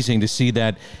amazing to see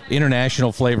that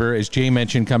international flavor, as Jay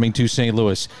mentioned, coming to St.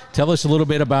 Louis. Tell us a little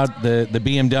bit about the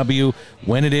BMW,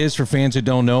 when it is for fans that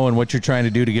don't know, and what you're trying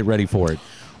to do to get ready for it.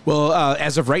 Well,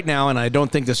 as of right now, and I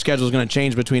don't think the schedule is going to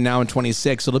change between now and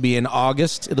 26, it'll be in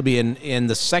August. It'll be in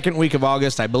the second week of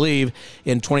August, I believe,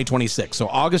 in 2026. So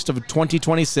August of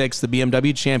 2026, the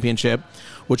BMW Championship,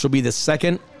 which will be the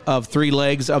second of 3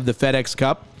 legs of the FedEx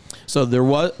Cup. So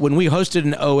when we hosted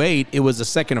in 08, it was the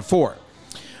second of 4,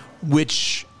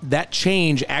 which that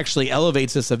change actually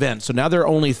elevates this event. So now there are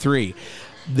only 3.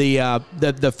 The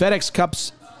FedEx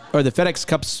Cups, or the FedEx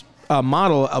Cups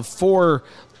model of 4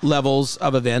 levels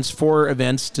of events, 4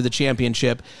 events to the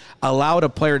championship, allowed a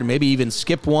player to maybe even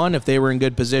skip one if they were in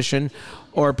good position,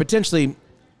 or potentially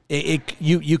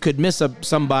you could miss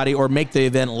somebody or make the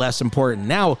event less important.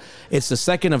 Now it's the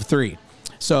second of 3.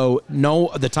 So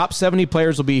the top 70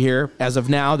 players will be here. As of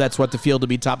now, that's what the field will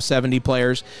be, top 70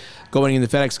 players going in the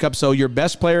FedEx Cup. So your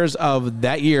best players of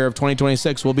that year of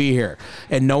 2026 will be here,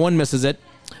 and no one misses it.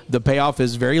 The payoff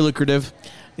is very lucrative.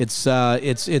 It's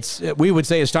we would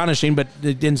say astonishing, but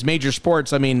in major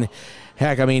sports, I mean,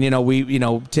 heck, I mean,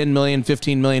 $10 million,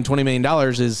 $15 million, $20 million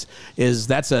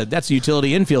that's a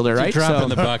utility infielder, right? It's a drop in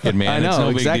the bucket, man. I know, it's no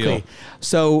exactly. Big deal.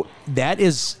 So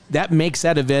that makes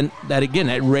that event, that again,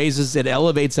 it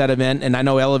elevates that event, and I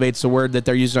know elevate's the word that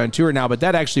they're using on tour now, but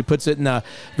that actually puts it in a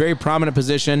very prominent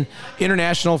position,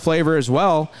 international flavor as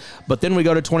well. But then we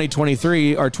go to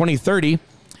 2023 or 2030.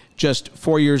 Just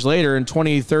 4 years later, in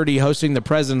 2030, hosting the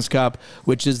President's Cup,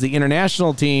 which is the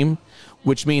international team,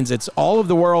 which means it's all of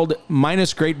the world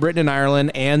minus Great Britain and Ireland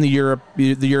and the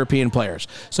European players.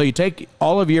 So you take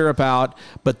all of Europe out,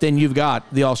 but then you've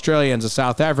got the Australians, the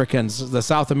South Africans, the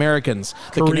South Americans,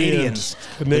 the Canadians,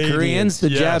 the Koreans,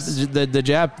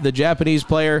 the Japanese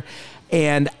player,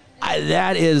 and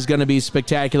that is going to be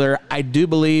spectacular. I do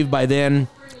believe by then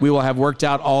we will have worked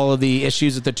out all of the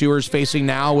issues that the tour is facing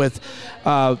now with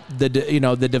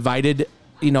the divided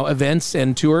events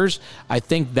and tours. I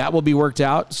think that will be worked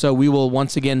out. So we will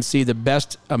once again see the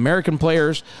best American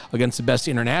players against the best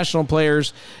international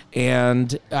players.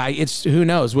 And it's who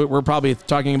knows? We're probably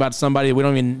talking about somebody we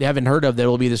haven't heard of that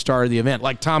will be the star of the event,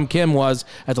 like Tom Kim was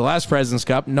at the last President's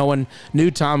Cup. No one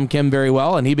knew Tom Kim very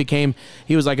well, and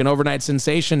he was like an overnight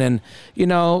sensation. And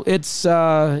there'll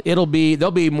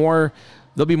be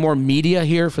more media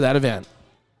here for that event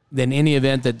than any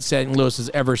event that St. Louis has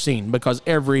ever seen, because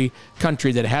every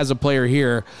country that has a player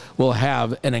here will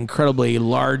have an incredibly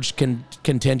large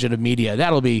contingent of media.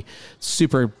 That'll be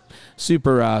super,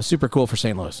 super, super cool for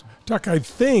St. Louis. Tuck, I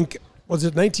think, was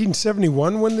it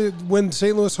 1971 when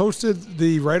St. Louis hosted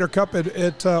the Ryder Cup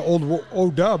at Old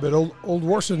O-Dub at Old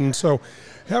Warson? So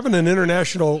having an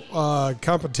international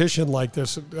competition like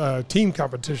this, team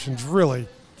competition, is really.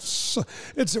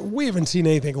 We haven't seen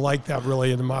anything like that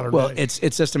really in the modern day. Well, it's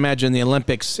just imagine the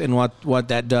Olympics and what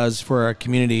that does for a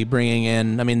community, bringing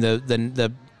in. I mean,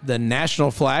 the national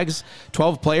flags,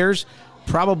 12 players,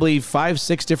 probably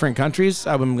 5-6 different countries.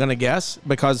 I'm going to guess,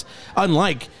 because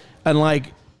unlike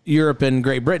Europe and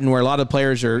Great Britain, where a lot of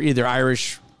players are either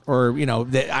Irish or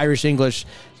the Irish English,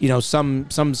 some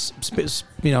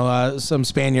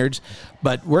Spaniards,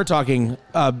 but we're talking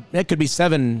it could be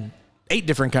 7-8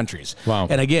 different countries. Wow.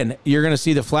 And again, you're going to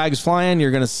see the flags flying.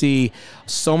 You're going to see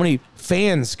so many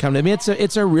fans come to. I mean,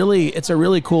 it's a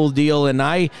really cool deal. And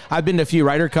I've been to a few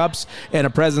Ryder Cups and a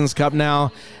President's Cup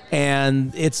now,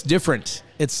 and it's different.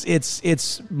 It's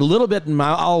a little bit,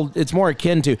 it's more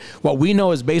akin to what we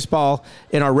know as baseball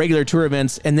in our regular tour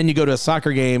events. And then you go to a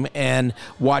soccer game and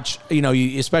watch,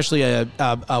 especially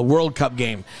a World Cup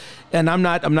game. And I'm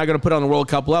not going to put it on the World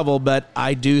Cup level, but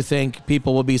I do think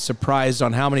people will be surprised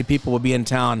on how many people will be in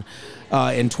town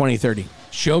in 2030.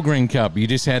 Sjogren Cup, you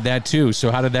just had that too.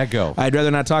 So how did that go? I'd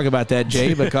rather not talk about that,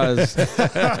 Jay, because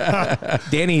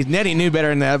Nettie knew better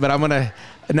than that. But I'm gonna.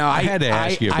 No, I had to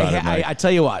ask you about it, Mike. I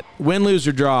tell you what, win, lose,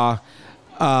 or draw,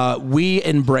 we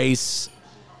embrace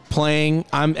playing.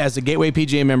 I'm, as a Gateway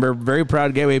PGA member, very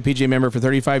proud Gateway PGA member for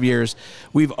 35 years.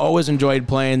 We've always enjoyed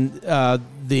playing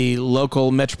the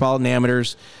local metropolitan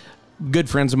amateurs. Good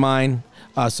friends of mine.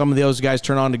 Some of those guys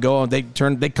turn on to go. They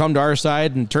come to our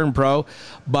side and turn pro.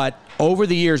 But over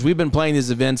the years, we've been playing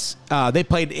these events. They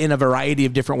played in a variety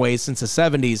of different ways since the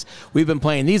 70s. We've been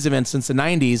playing these events since the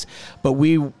 90s. But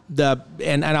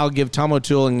and I'll give Tom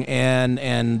O'Toole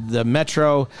and the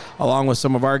Metro, along with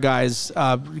some of our guys,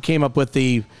 came up with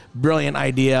the brilliant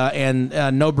idea and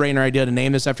no-brainer idea to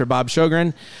name this after Bob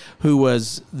Sjogren, who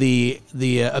was the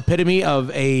epitome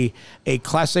of a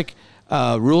classic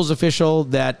rules official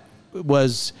that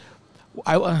was,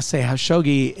 I want to say, how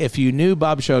Shogi, if you knew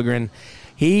Bob Sjogren,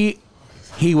 he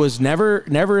was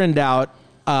never in doubt,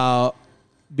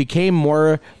 became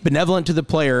more benevolent to the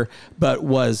player, but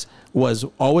was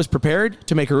always prepared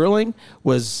to make a ruling,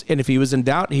 and if he was in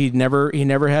doubt, he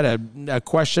never had a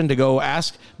question to go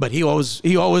ask, but he always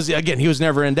again, he was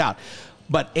never in doubt.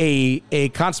 But a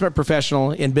consummate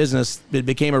professional in business that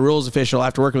became a rules official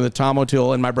after working with Tom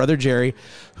O'Toole and my brother Jerry,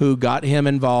 who got him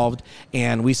involved.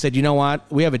 And we said, you know what?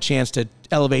 We have a chance to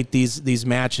elevate these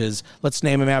matches. Let's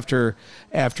name him after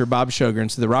Bob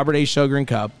Sjogren. So the Robert A. Sjogren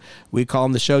Cup, we call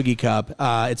him the Shogi Cup.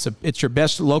 It's your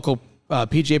best local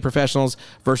PGA professionals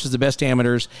versus the best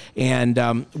amateurs.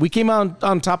 And we came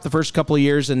on top the first couple of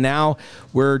years, and now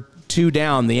we're 2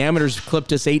 down. The amateurs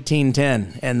clipped us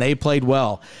 18-10, and they played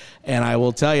well. And I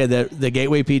will tell you that the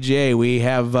Gateway PGA, we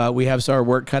have our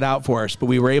work cut out for us. But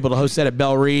we were able to host that at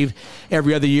Bellerive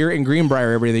every other year and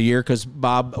Greenbrier every other year because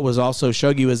Bob was also,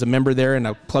 Shogi was a member there and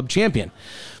a club champion.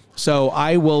 So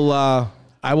I will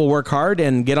work hard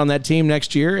and get on that team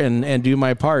next year and do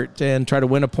my part and try to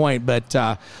win a point.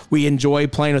 But we enjoy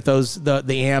playing with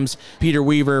the AMs. Peter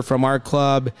Weaver from our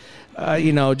club,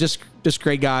 just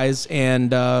great guys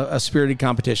and a spirited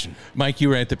competition. Mike, you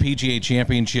were at the PGA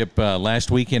Championship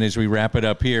last weekend as we wrap it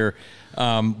up here.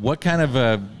 What kind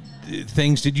of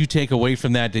things did you take away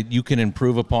from that you can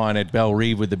improve upon at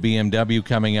Bellerive with the BMW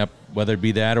coming up, whether it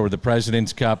be that or the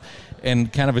President's Cup?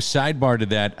 And kind of a sidebar to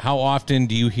that, how often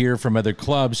do you hear from other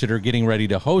clubs that are getting ready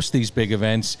to host these big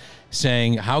events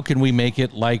saying, how can we make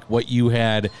it like what you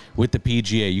had with the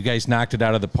PGA? You guys knocked it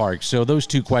out of the park. So those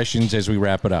two questions as we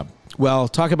wrap it up. Well,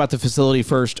 talk about the facility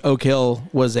first. Oak Hill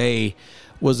was an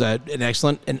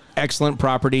excellent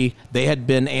property. They had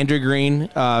been Andrew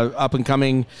Green, up and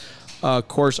coming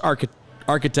course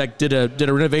architect, did a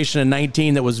renovation in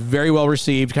 2019 that was very well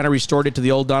received. Kind of restored it to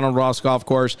the old Donald Ross golf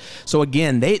course. So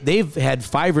again, they've had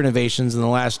 5 renovations in the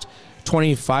last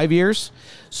 25 years.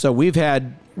 So we've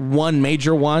had one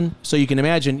major one. So you can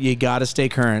imagine you got to stay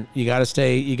current. You got to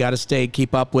stay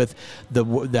keep up with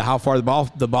the how far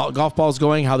the golf ball is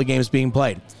going, how the game is being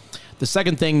played. The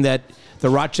second thing that the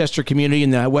Rochester community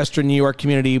and the Western New York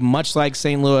community, much like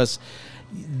St. Louis,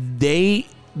 they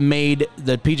made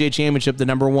the PGA Championship the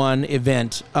number one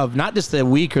event of not just the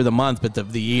week or the month, but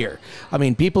the year. I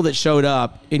mean, people that showed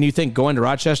up, and you think going to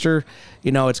Rochester,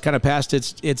 it's kind of past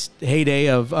its heyday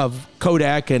of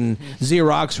Kodak and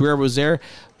Xerox, whoever was there.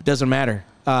 It doesn't matter.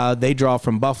 They draw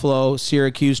from Buffalo,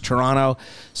 Syracuse, Toronto.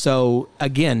 So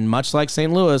again, much like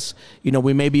St. Louis,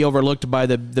 we may be overlooked by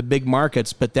the big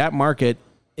markets, but that market,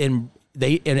 and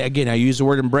again, I use the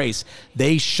word embrace,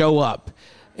 they show up.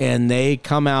 And they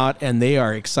come out and they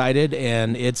are excited,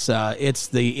 and it's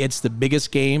the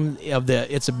biggest game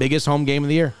it's the biggest home game of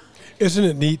the year. Isn't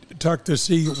it neat, Tuck, to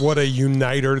see what a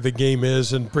uniter the game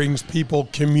is and brings people,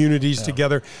 communities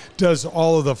together, does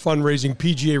all of the fundraising,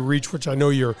 PGA Reach, which I know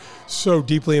you're so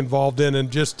deeply involved in,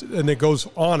 and it goes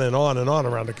on and on and on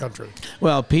around the country.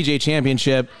 Well, PGA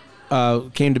Championship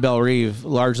came to Bellerive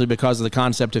largely because of the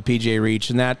concept of PGA Reach,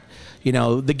 and that,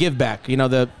 the give back.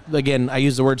 Again, I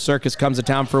use the word circus, comes to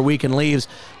town for a week and leaves.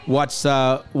 What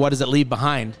does it leave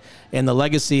behind? And the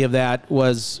legacy of that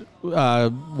was how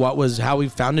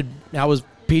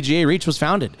PGA Reach was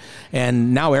founded.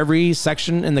 And now every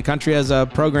section in the country has a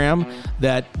program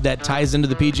that ties into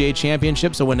the PGA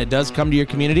Championship. So when it does come to your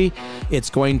community, it's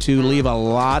going to leave a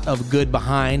lot of good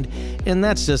behind. And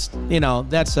that's just,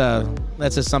 that's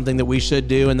just something that we should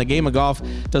do. And the game of golf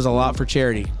does a lot for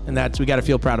charity. And we got to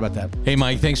feel proud about that. Hey,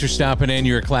 Mike, thanks for stopping in.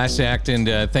 You're a class act.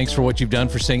 And thanks for what you've done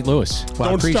for St. Louis.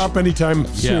 Well, don't stop anytime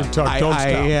soon, Tuck. Don't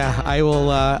stop. Yeah, I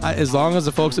will, as long as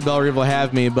the folks at Bellerive will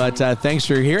have me. But thanks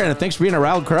for here, and thanks for being a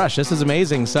Wild Crush. This is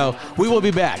amazing. So we will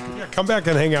be back. Yeah, come back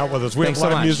and hang out with us. We have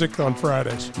live music on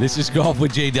Fridays. This is Golf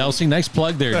with Jay Delsing. Nice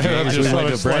plug there, Jay. Just let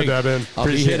us slide that in.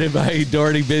 Presented by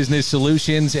Doherty Business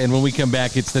Solutions. And when we come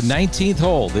back, it's the 19th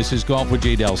hole. This is Golf with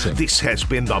Jay Delsing. This has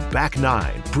been the Back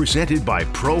Nine, presented by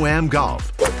Pro-Am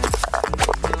Golf.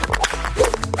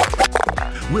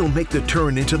 We'll make the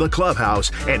turn into the clubhouse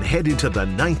and head into the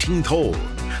 19th hole.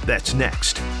 That's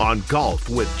next on Golf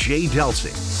with Jay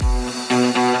Delsing.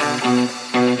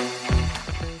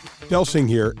 Delsing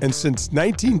here, and since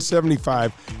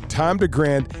 1975, Tom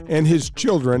DeGrand and his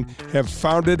children have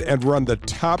founded and run the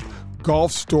top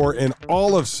golf store in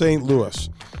all of St. Louis.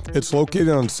 It's located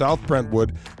on South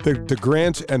Brentwood. The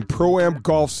DeGrandts and Pro-Am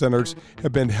Golf Centers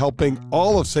have been helping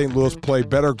all of St. Louis play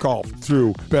better golf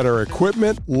through better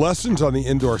equipment, lessons on the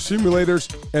indoor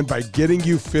simulators, and by getting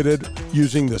you fitted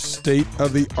using the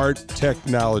state-of-the-art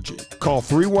technology. Call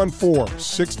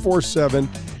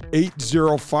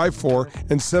 314-647-8054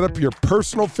 and set up your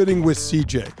personal fitting with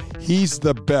CJ. He's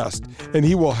the best, and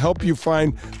he will help you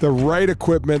find the right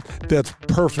equipment that's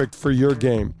perfect for your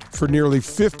game. For nearly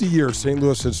 50 years, St.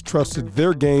 Louis has trusted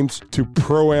their games to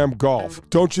Pro-Am Golf.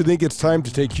 Don't you think it's time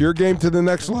to take your game to the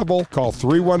next level? Call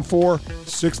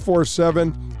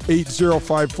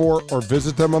 314-647-8054 or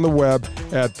visit them on the web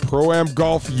at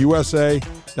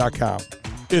proamgolfusa.com.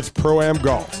 It's Pro-Am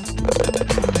Golf.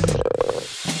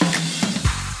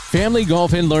 Family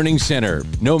Golf and Learning Center.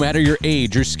 No matter your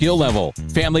age or skill level,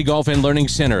 Family Golf and Learning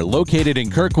Center, located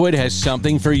in Kirkwood, has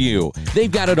something for you.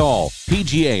 They've got it all.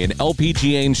 PGA and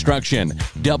LPGA instruction,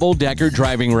 double-decker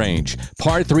driving range,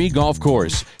 par 3 golf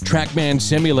course, TrackMan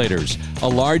simulators, a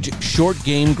large short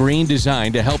game green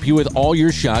design to help you with all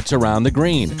your shots around the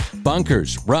green,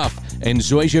 bunkers, rough, and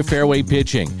Zoysia fairway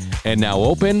pitching. And now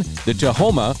open the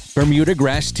Tahoma Bermuda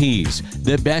Grass Tees,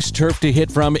 the best turf to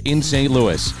hit from in St.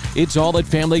 Louis. It's all at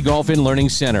Family Golf and Learning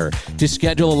Center. To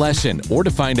schedule a lesson or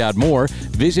to find out more,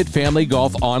 visit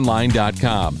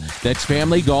FamilyGolfOnline.com. That's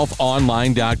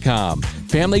FamilyGolfOnline.com.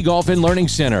 Family Golf and Learning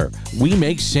Center. We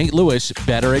make St. Louis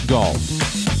better at golf.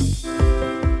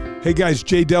 Hey guys,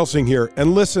 Jay Delsing here,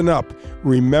 and listen up.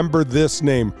 Remember this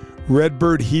name,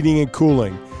 Redbird Heating and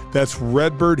Cooling. That's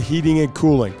Redbird Heating and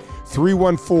Cooling.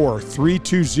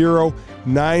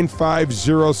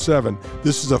 314-320-9507.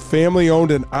 This is a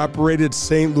family-owned and operated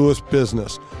St. Louis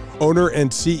business. Owner and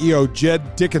CEO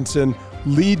Jed Dickinson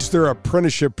leads their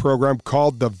apprenticeship program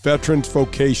called the Veterans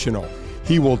Vocational.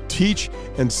 He will teach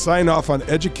and sign off on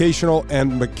educational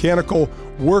and mechanical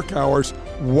work hours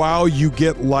while you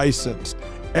get licensed,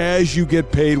 as you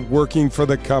get paid working for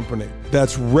the company.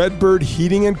 That's Redbird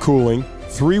Heating and Cooling,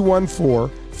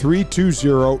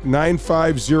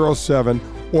 314-320-9507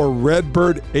 or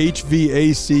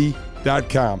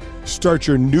redbirdhvac.com. Start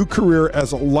your new career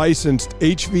as a licensed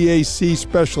HVAC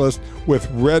specialist with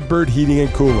Redbird Heating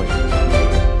and Cooling.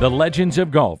 The Legends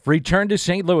of Golf return to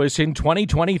St. Louis in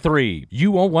 2023.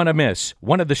 You won't want to miss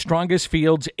one of the strongest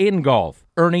fields in golf.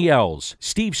 Ernie Els,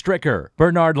 Steve Stricker,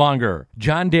 Bernard Longer,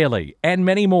 John Daly, and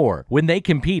many more when they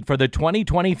compete for the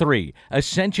 2023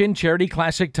 Ascension Charity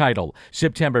Classic title,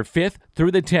 September 5th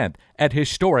through the 10th at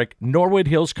historic Norwood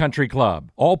Hills Country Club.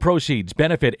 All proceeds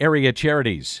benefit area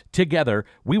charities. Together,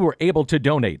 we were able to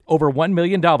donate over $1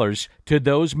 million to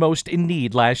those most in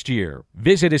need last year.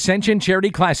 Visit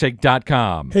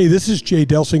AscensionCharityClassic.com. Hey, this is Jay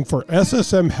Delsing for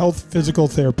SSM Health Physical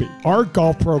Therapy. Our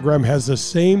golf program has the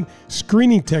same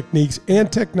screening techniques and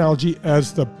technology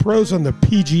as the pros on the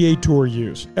PGA Tour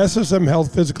use. SSM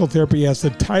Health Physical Therapy has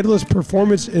the Titleist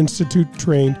Performance Institute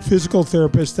trained physical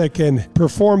therapists that can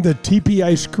perform the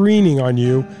TPI screening on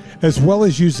you, as well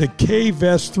as use the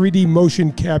K-Vest 3D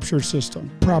motion capture system.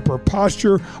 Proper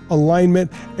posture, alignment,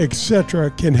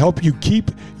 etc. can help you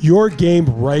keep your game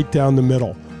right down the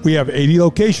middle. We have 80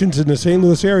 locations in the St.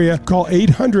 Louis area. Call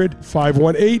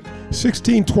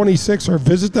 800-518-1626 or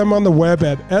visit them on the web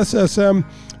at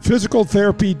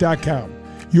ssmphysicaltherapy.com.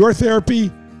 Your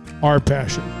therapy, our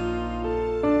passion.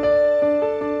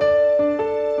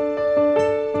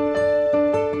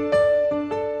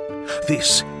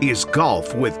 This is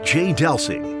Golf with Jay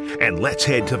Delsing, and let's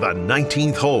head to the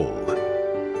 19th hole.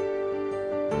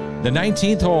 The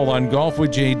 19th hole on Golf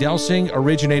with Jay Delsing,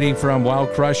 originating from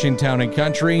Wild Crush in Town and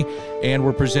Country, and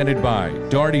we're presented by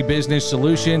Daugherty Business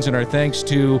Solutions, and our thanks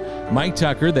to Mike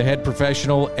Tucker, the head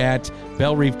professional at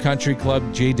Bellerive Country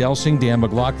Club. Jay Delsing, Dan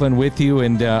McLaughlin with you,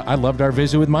 and I loved our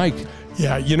visit with Mike.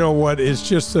 Yeah, you know what? It's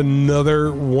just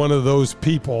another one of those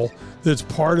people that's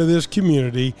part of this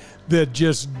community that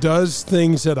just does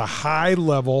things at a high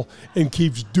level and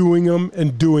keeps doing them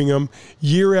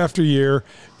year after year.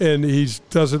 And he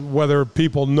does it whether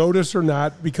people notice or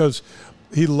not, because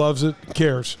he loves it,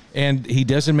 cares. And he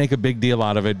doesn't make a big deal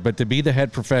out of it, but to be the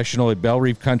head professional at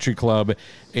Bellerive Country Club,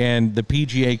 and the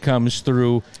PGA comes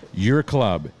through your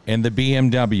club and the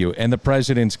BMW and the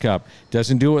President's Cup,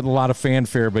 doesn't do it with a lot of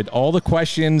fanfare, but all the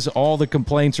questions, all the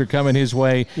complaints are coming his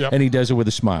way, yep. And he does it with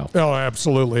a smile. Oh,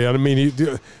 absolutely. I mean,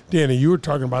 Danny, you were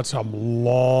talking about some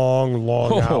long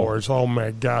hours. Oh,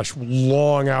 my gosh,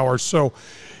 long hours. So,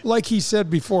 like he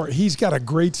said before, he's got a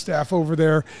great staff over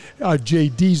there.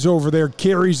 JD's over there.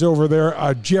 Carrie's over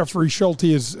there. Jeffrey Schulte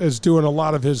is doing a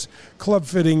lot of his club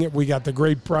fitting. We got the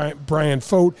great Brian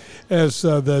Fote as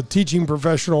the teaching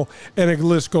professional, and the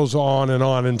list goes on.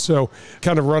 And so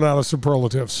kind of run out of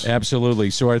superlatives. Absolutely.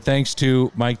 So our thanks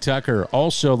to Mike Tucker.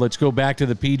 Also, let's go back to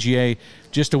the PGA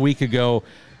just a week ago.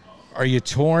 Are you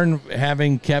torn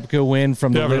having Koepka win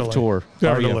from the LIV Tour?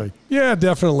 Definitely. Yeah,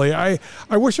 definitely. I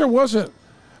wish I wasn't.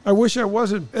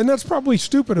 And that's probably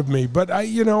stupid of me, but I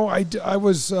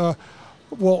was, I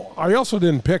also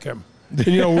didn't pick him. And,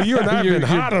 you and I have been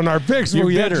hot on our picks.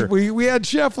 We had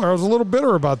Scheffler. I was a little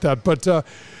bitter about that, but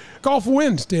golf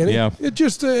wins, Danny. Yeah.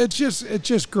 It's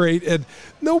just great. And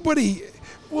nobody,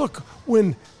 look,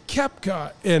 when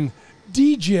Koepka and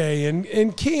DJ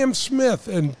and Cam Smith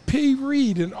and P.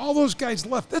 Reed and all those guys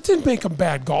left, that didn't make them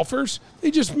bad golfers. They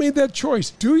just made that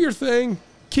choice. Do your thing.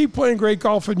 Keep playing great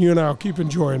golf, and you and I'll keep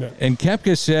enjoying it. And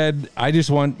Koepka said, I just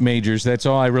want majors. That's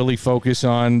all I really focus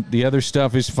on. The other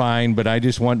stuff is fine, but I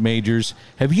just want majors.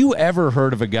 Have you ever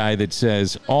heard of a guy that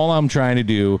says, all I'm trying to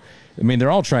do I mean,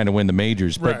 they're all trying to win the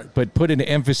majors, but put an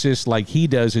emphasis like he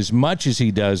does, as much as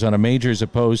he does on a major, as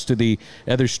opposed to the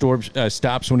other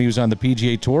stops when he was on the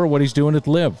PGA Tour, what he's doing at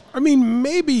LIV. I mean,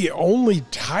 maybe only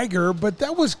Tiger, but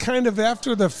that was kind of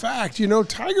after the fact. You know,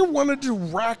 Tiger wanted to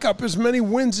rack up as many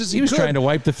wins as he could. He was trying to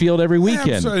wipe the field every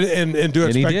weekend. And do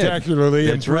it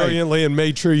spectacularly and brilliantly and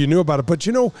made sure you knew about it. But,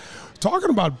 you know, talking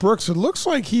about Brooks, it looks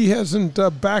like he hasn't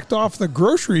backed off the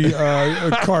grocery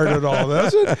cart at all,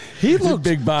 does it? He looks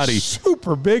big body,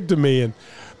 super big to me. And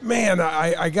man,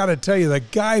 I got to tell you, the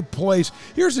guy plays.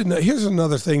 Here's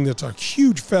another thing that's a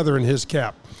huge feather in his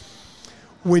cap.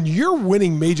 When you're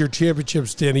winning major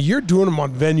championships, Danny, you're doing them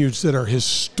on venues that are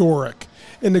historic.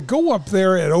 And to go up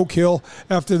there at Oak Hill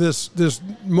after this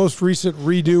most recent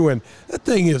redo, and that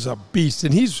thing is a beast.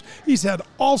 And he's had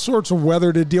all sorts of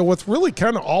weather to deal with, really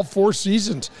kind of all 4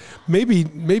 seasons. Maybe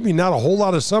not a whole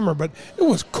lot of summer, but it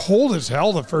was cold as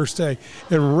hell the first day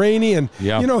and rainy. And,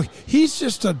 you know, he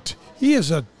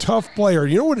is a tough player.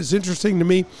 You know what is interesting to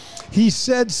me? He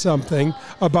said something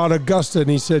about Augusta, and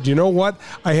he said, you know what?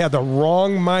 I had the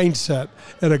wrong mindset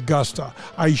at Augusta.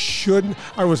 I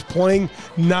was playing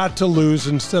not to lose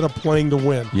instead of playing to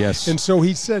win. Yes. And so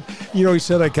he said,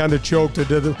 I kind of choked or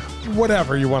did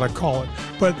whatever you want to call it.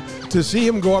 But to see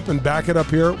him go up and back it up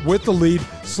here with the lead,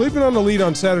 sleeping on the lead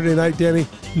on Saturday night, Danny,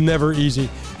 never easy.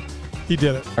 He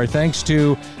did it. Our thanks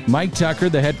to Mike Tucker,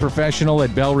 the head professional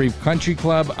at Bellerive Country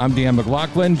Club. I'm Dan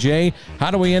McLaughlin. Jay,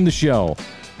 how do we end the show?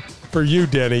 For you,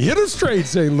 Danny. Hit it straight,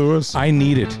 St. Louis. I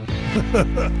need it.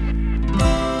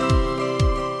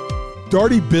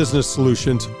 Daugherty Business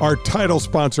Solutions, our title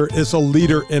sponsor, is a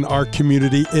leader in our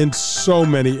community in so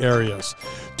many areas.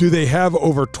 Do they have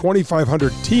over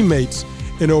 2,500 teammates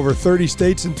in over 30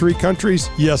 states and 3 countries?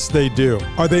 Yes, they do.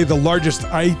 Are they the largest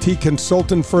IT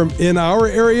consultant firm in our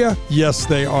area? Yes,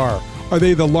 they are. Are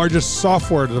they the largest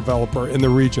software developer in the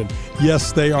region?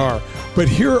 Yes, they are. But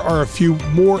here are a few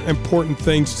more important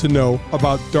things to know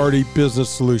about Daugherty Business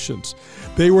Solutions.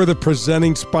 They were the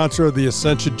presenting sponsor of the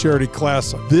Ascension Charity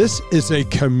Classic. This is a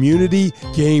community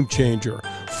game changer.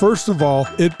 First of all,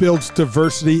 it builds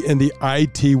diversity in the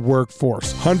IT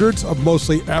workforce. Hundreds of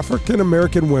mostly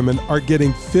African-American women are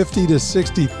getting $50,000 to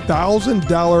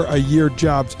 $60,000 a year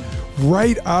jobs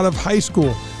right out of high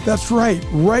school. That's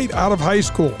right out of high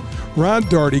school. Ron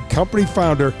Daugherty, company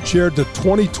founder, chaired the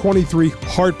 2023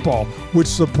 Heart Ball, which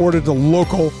supported the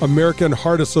local American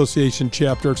Heart Association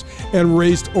chapters and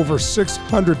raised over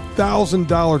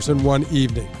 $600,000 in one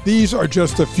evening. These are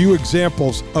just a few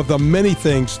examples of the many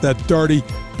things that Daugherty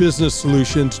Business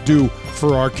Solutions do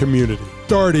for our community.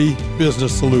 Daugherty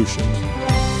Business Solutions.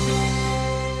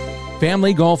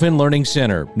 Family Golf and Learning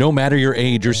Center. No matter your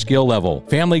age or skill level,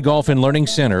 Family Golf and Learning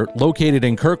Center, located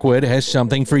in Kirkwood, has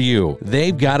something for you.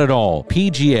 They've got it all.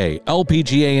 PGA,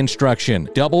 LPGA instruction,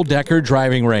 double-decker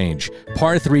driving range,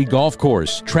 par 3 golf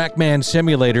course, TrackMan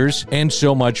simulators, and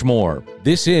so much more.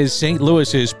 This is St.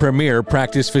 Louis's premier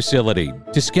practice facility.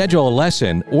 To schedule a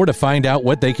lesson or to find out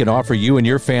what they can offer you and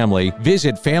your family,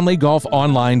 visit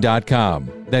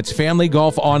FamilyGolfOnline.com. That's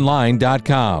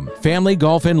FamilyGolfOnline.com. Family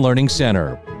Golf and Learning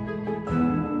Center.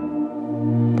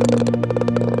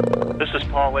 This is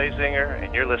Paul Lazinger,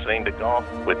 and you're listening to Golf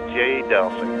with Jay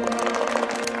Delsing.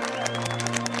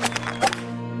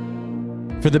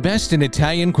 For the best in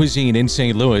Italian cuisine in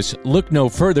St. Louis, look no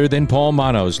further than Paul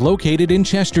Manno's, located in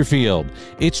Chesterfield.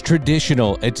 It's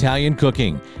traditional Italian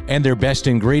cooking, and their best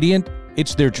ingredient,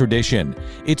 it's their tradition.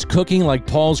 It's cooking like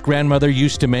Paul's grandmother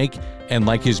used to make and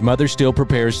like his mother still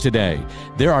prepares today.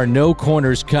 There are no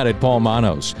corners cut at Paul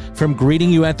Manno's. From greeting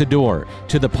you at the door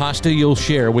to the pasta you'll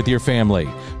share with your family,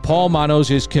 Paul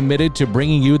Manno's is committed to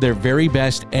bringing you their very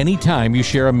best anytime you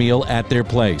share a meal at their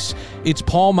place. It's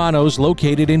Paul Manno's,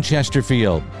 located in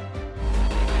Chesterfield.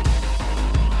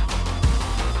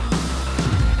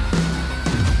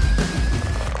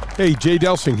 Hey, Jay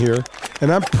Delsing here,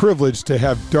 and I'm privileged to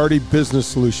have Daugherty Business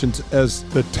Solutions as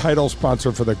the title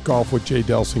sponsor for the Golf with Jay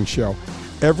Delsing show.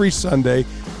 Every Sunday,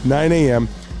 9 a.m.,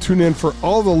 tune in for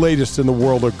all the latest in the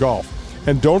world of golf.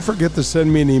 And don't forget to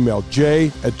send me an email,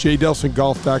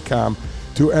 jay@jdelsinggolf.com,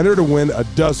 to enter to win a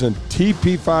dozen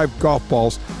TP5 golf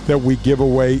balls that we give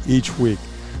away each week.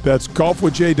 That's Golf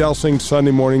with Jay Delsing,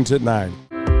 Sunday mornings at 9.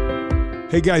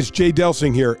 Hey guys, Jay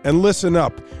Delsing here, and listen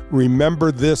up.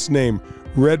 Remember this name,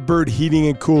 Redbird Heating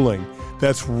and Cooling.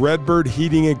 That's Redbird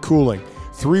Heating and Cooling.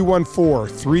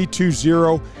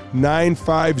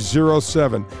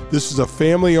 314-320-9507. This is a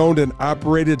family-owned and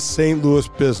operated St. Louis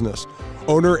business.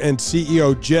 Owner and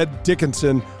CEO Jed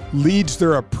Dickinson leads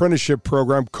their apprenticeship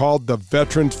program called the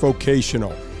Veterans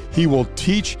Vocational. He will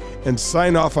teach and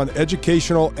sign off on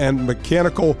educational and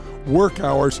mechanical work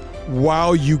hours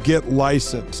while you get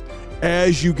licensed,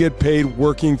 as you get paid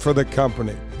working for the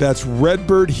company. That's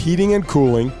Redbird Heating and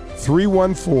Cooling,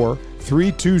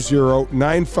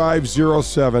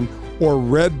 314-320-9507 or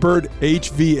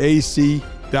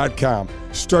redbirdhvac.com.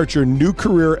 Start your new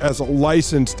career as a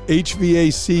licensed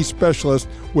HVAC specialist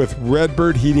with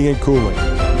Redbird Heating and Cooling.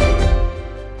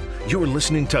 You're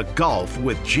listening to Golf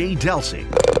with Jay Delsing.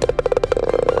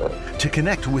 To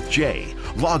connect with Jay,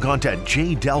 log on to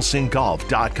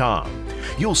jdelsinggolf.com.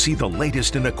 You'll see the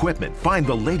latest in equipment, find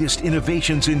the latest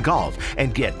innovations in golf,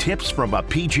 and get tips from a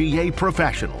PGA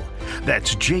professional.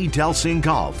 That's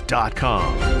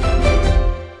jdelsinggolf.com.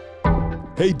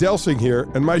 Hey, Delsing here,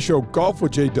 and my show Golf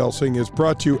with Jay Delsing is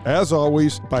brought to you, as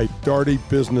always, by Daugherty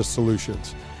Business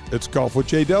Solutions. It's Golf with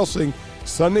Jay Delsing,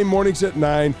 Sunday mornings at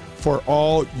 9 for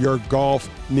all your golf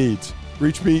needs.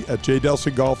 Reach me at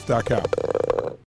jdelsinggolf.com.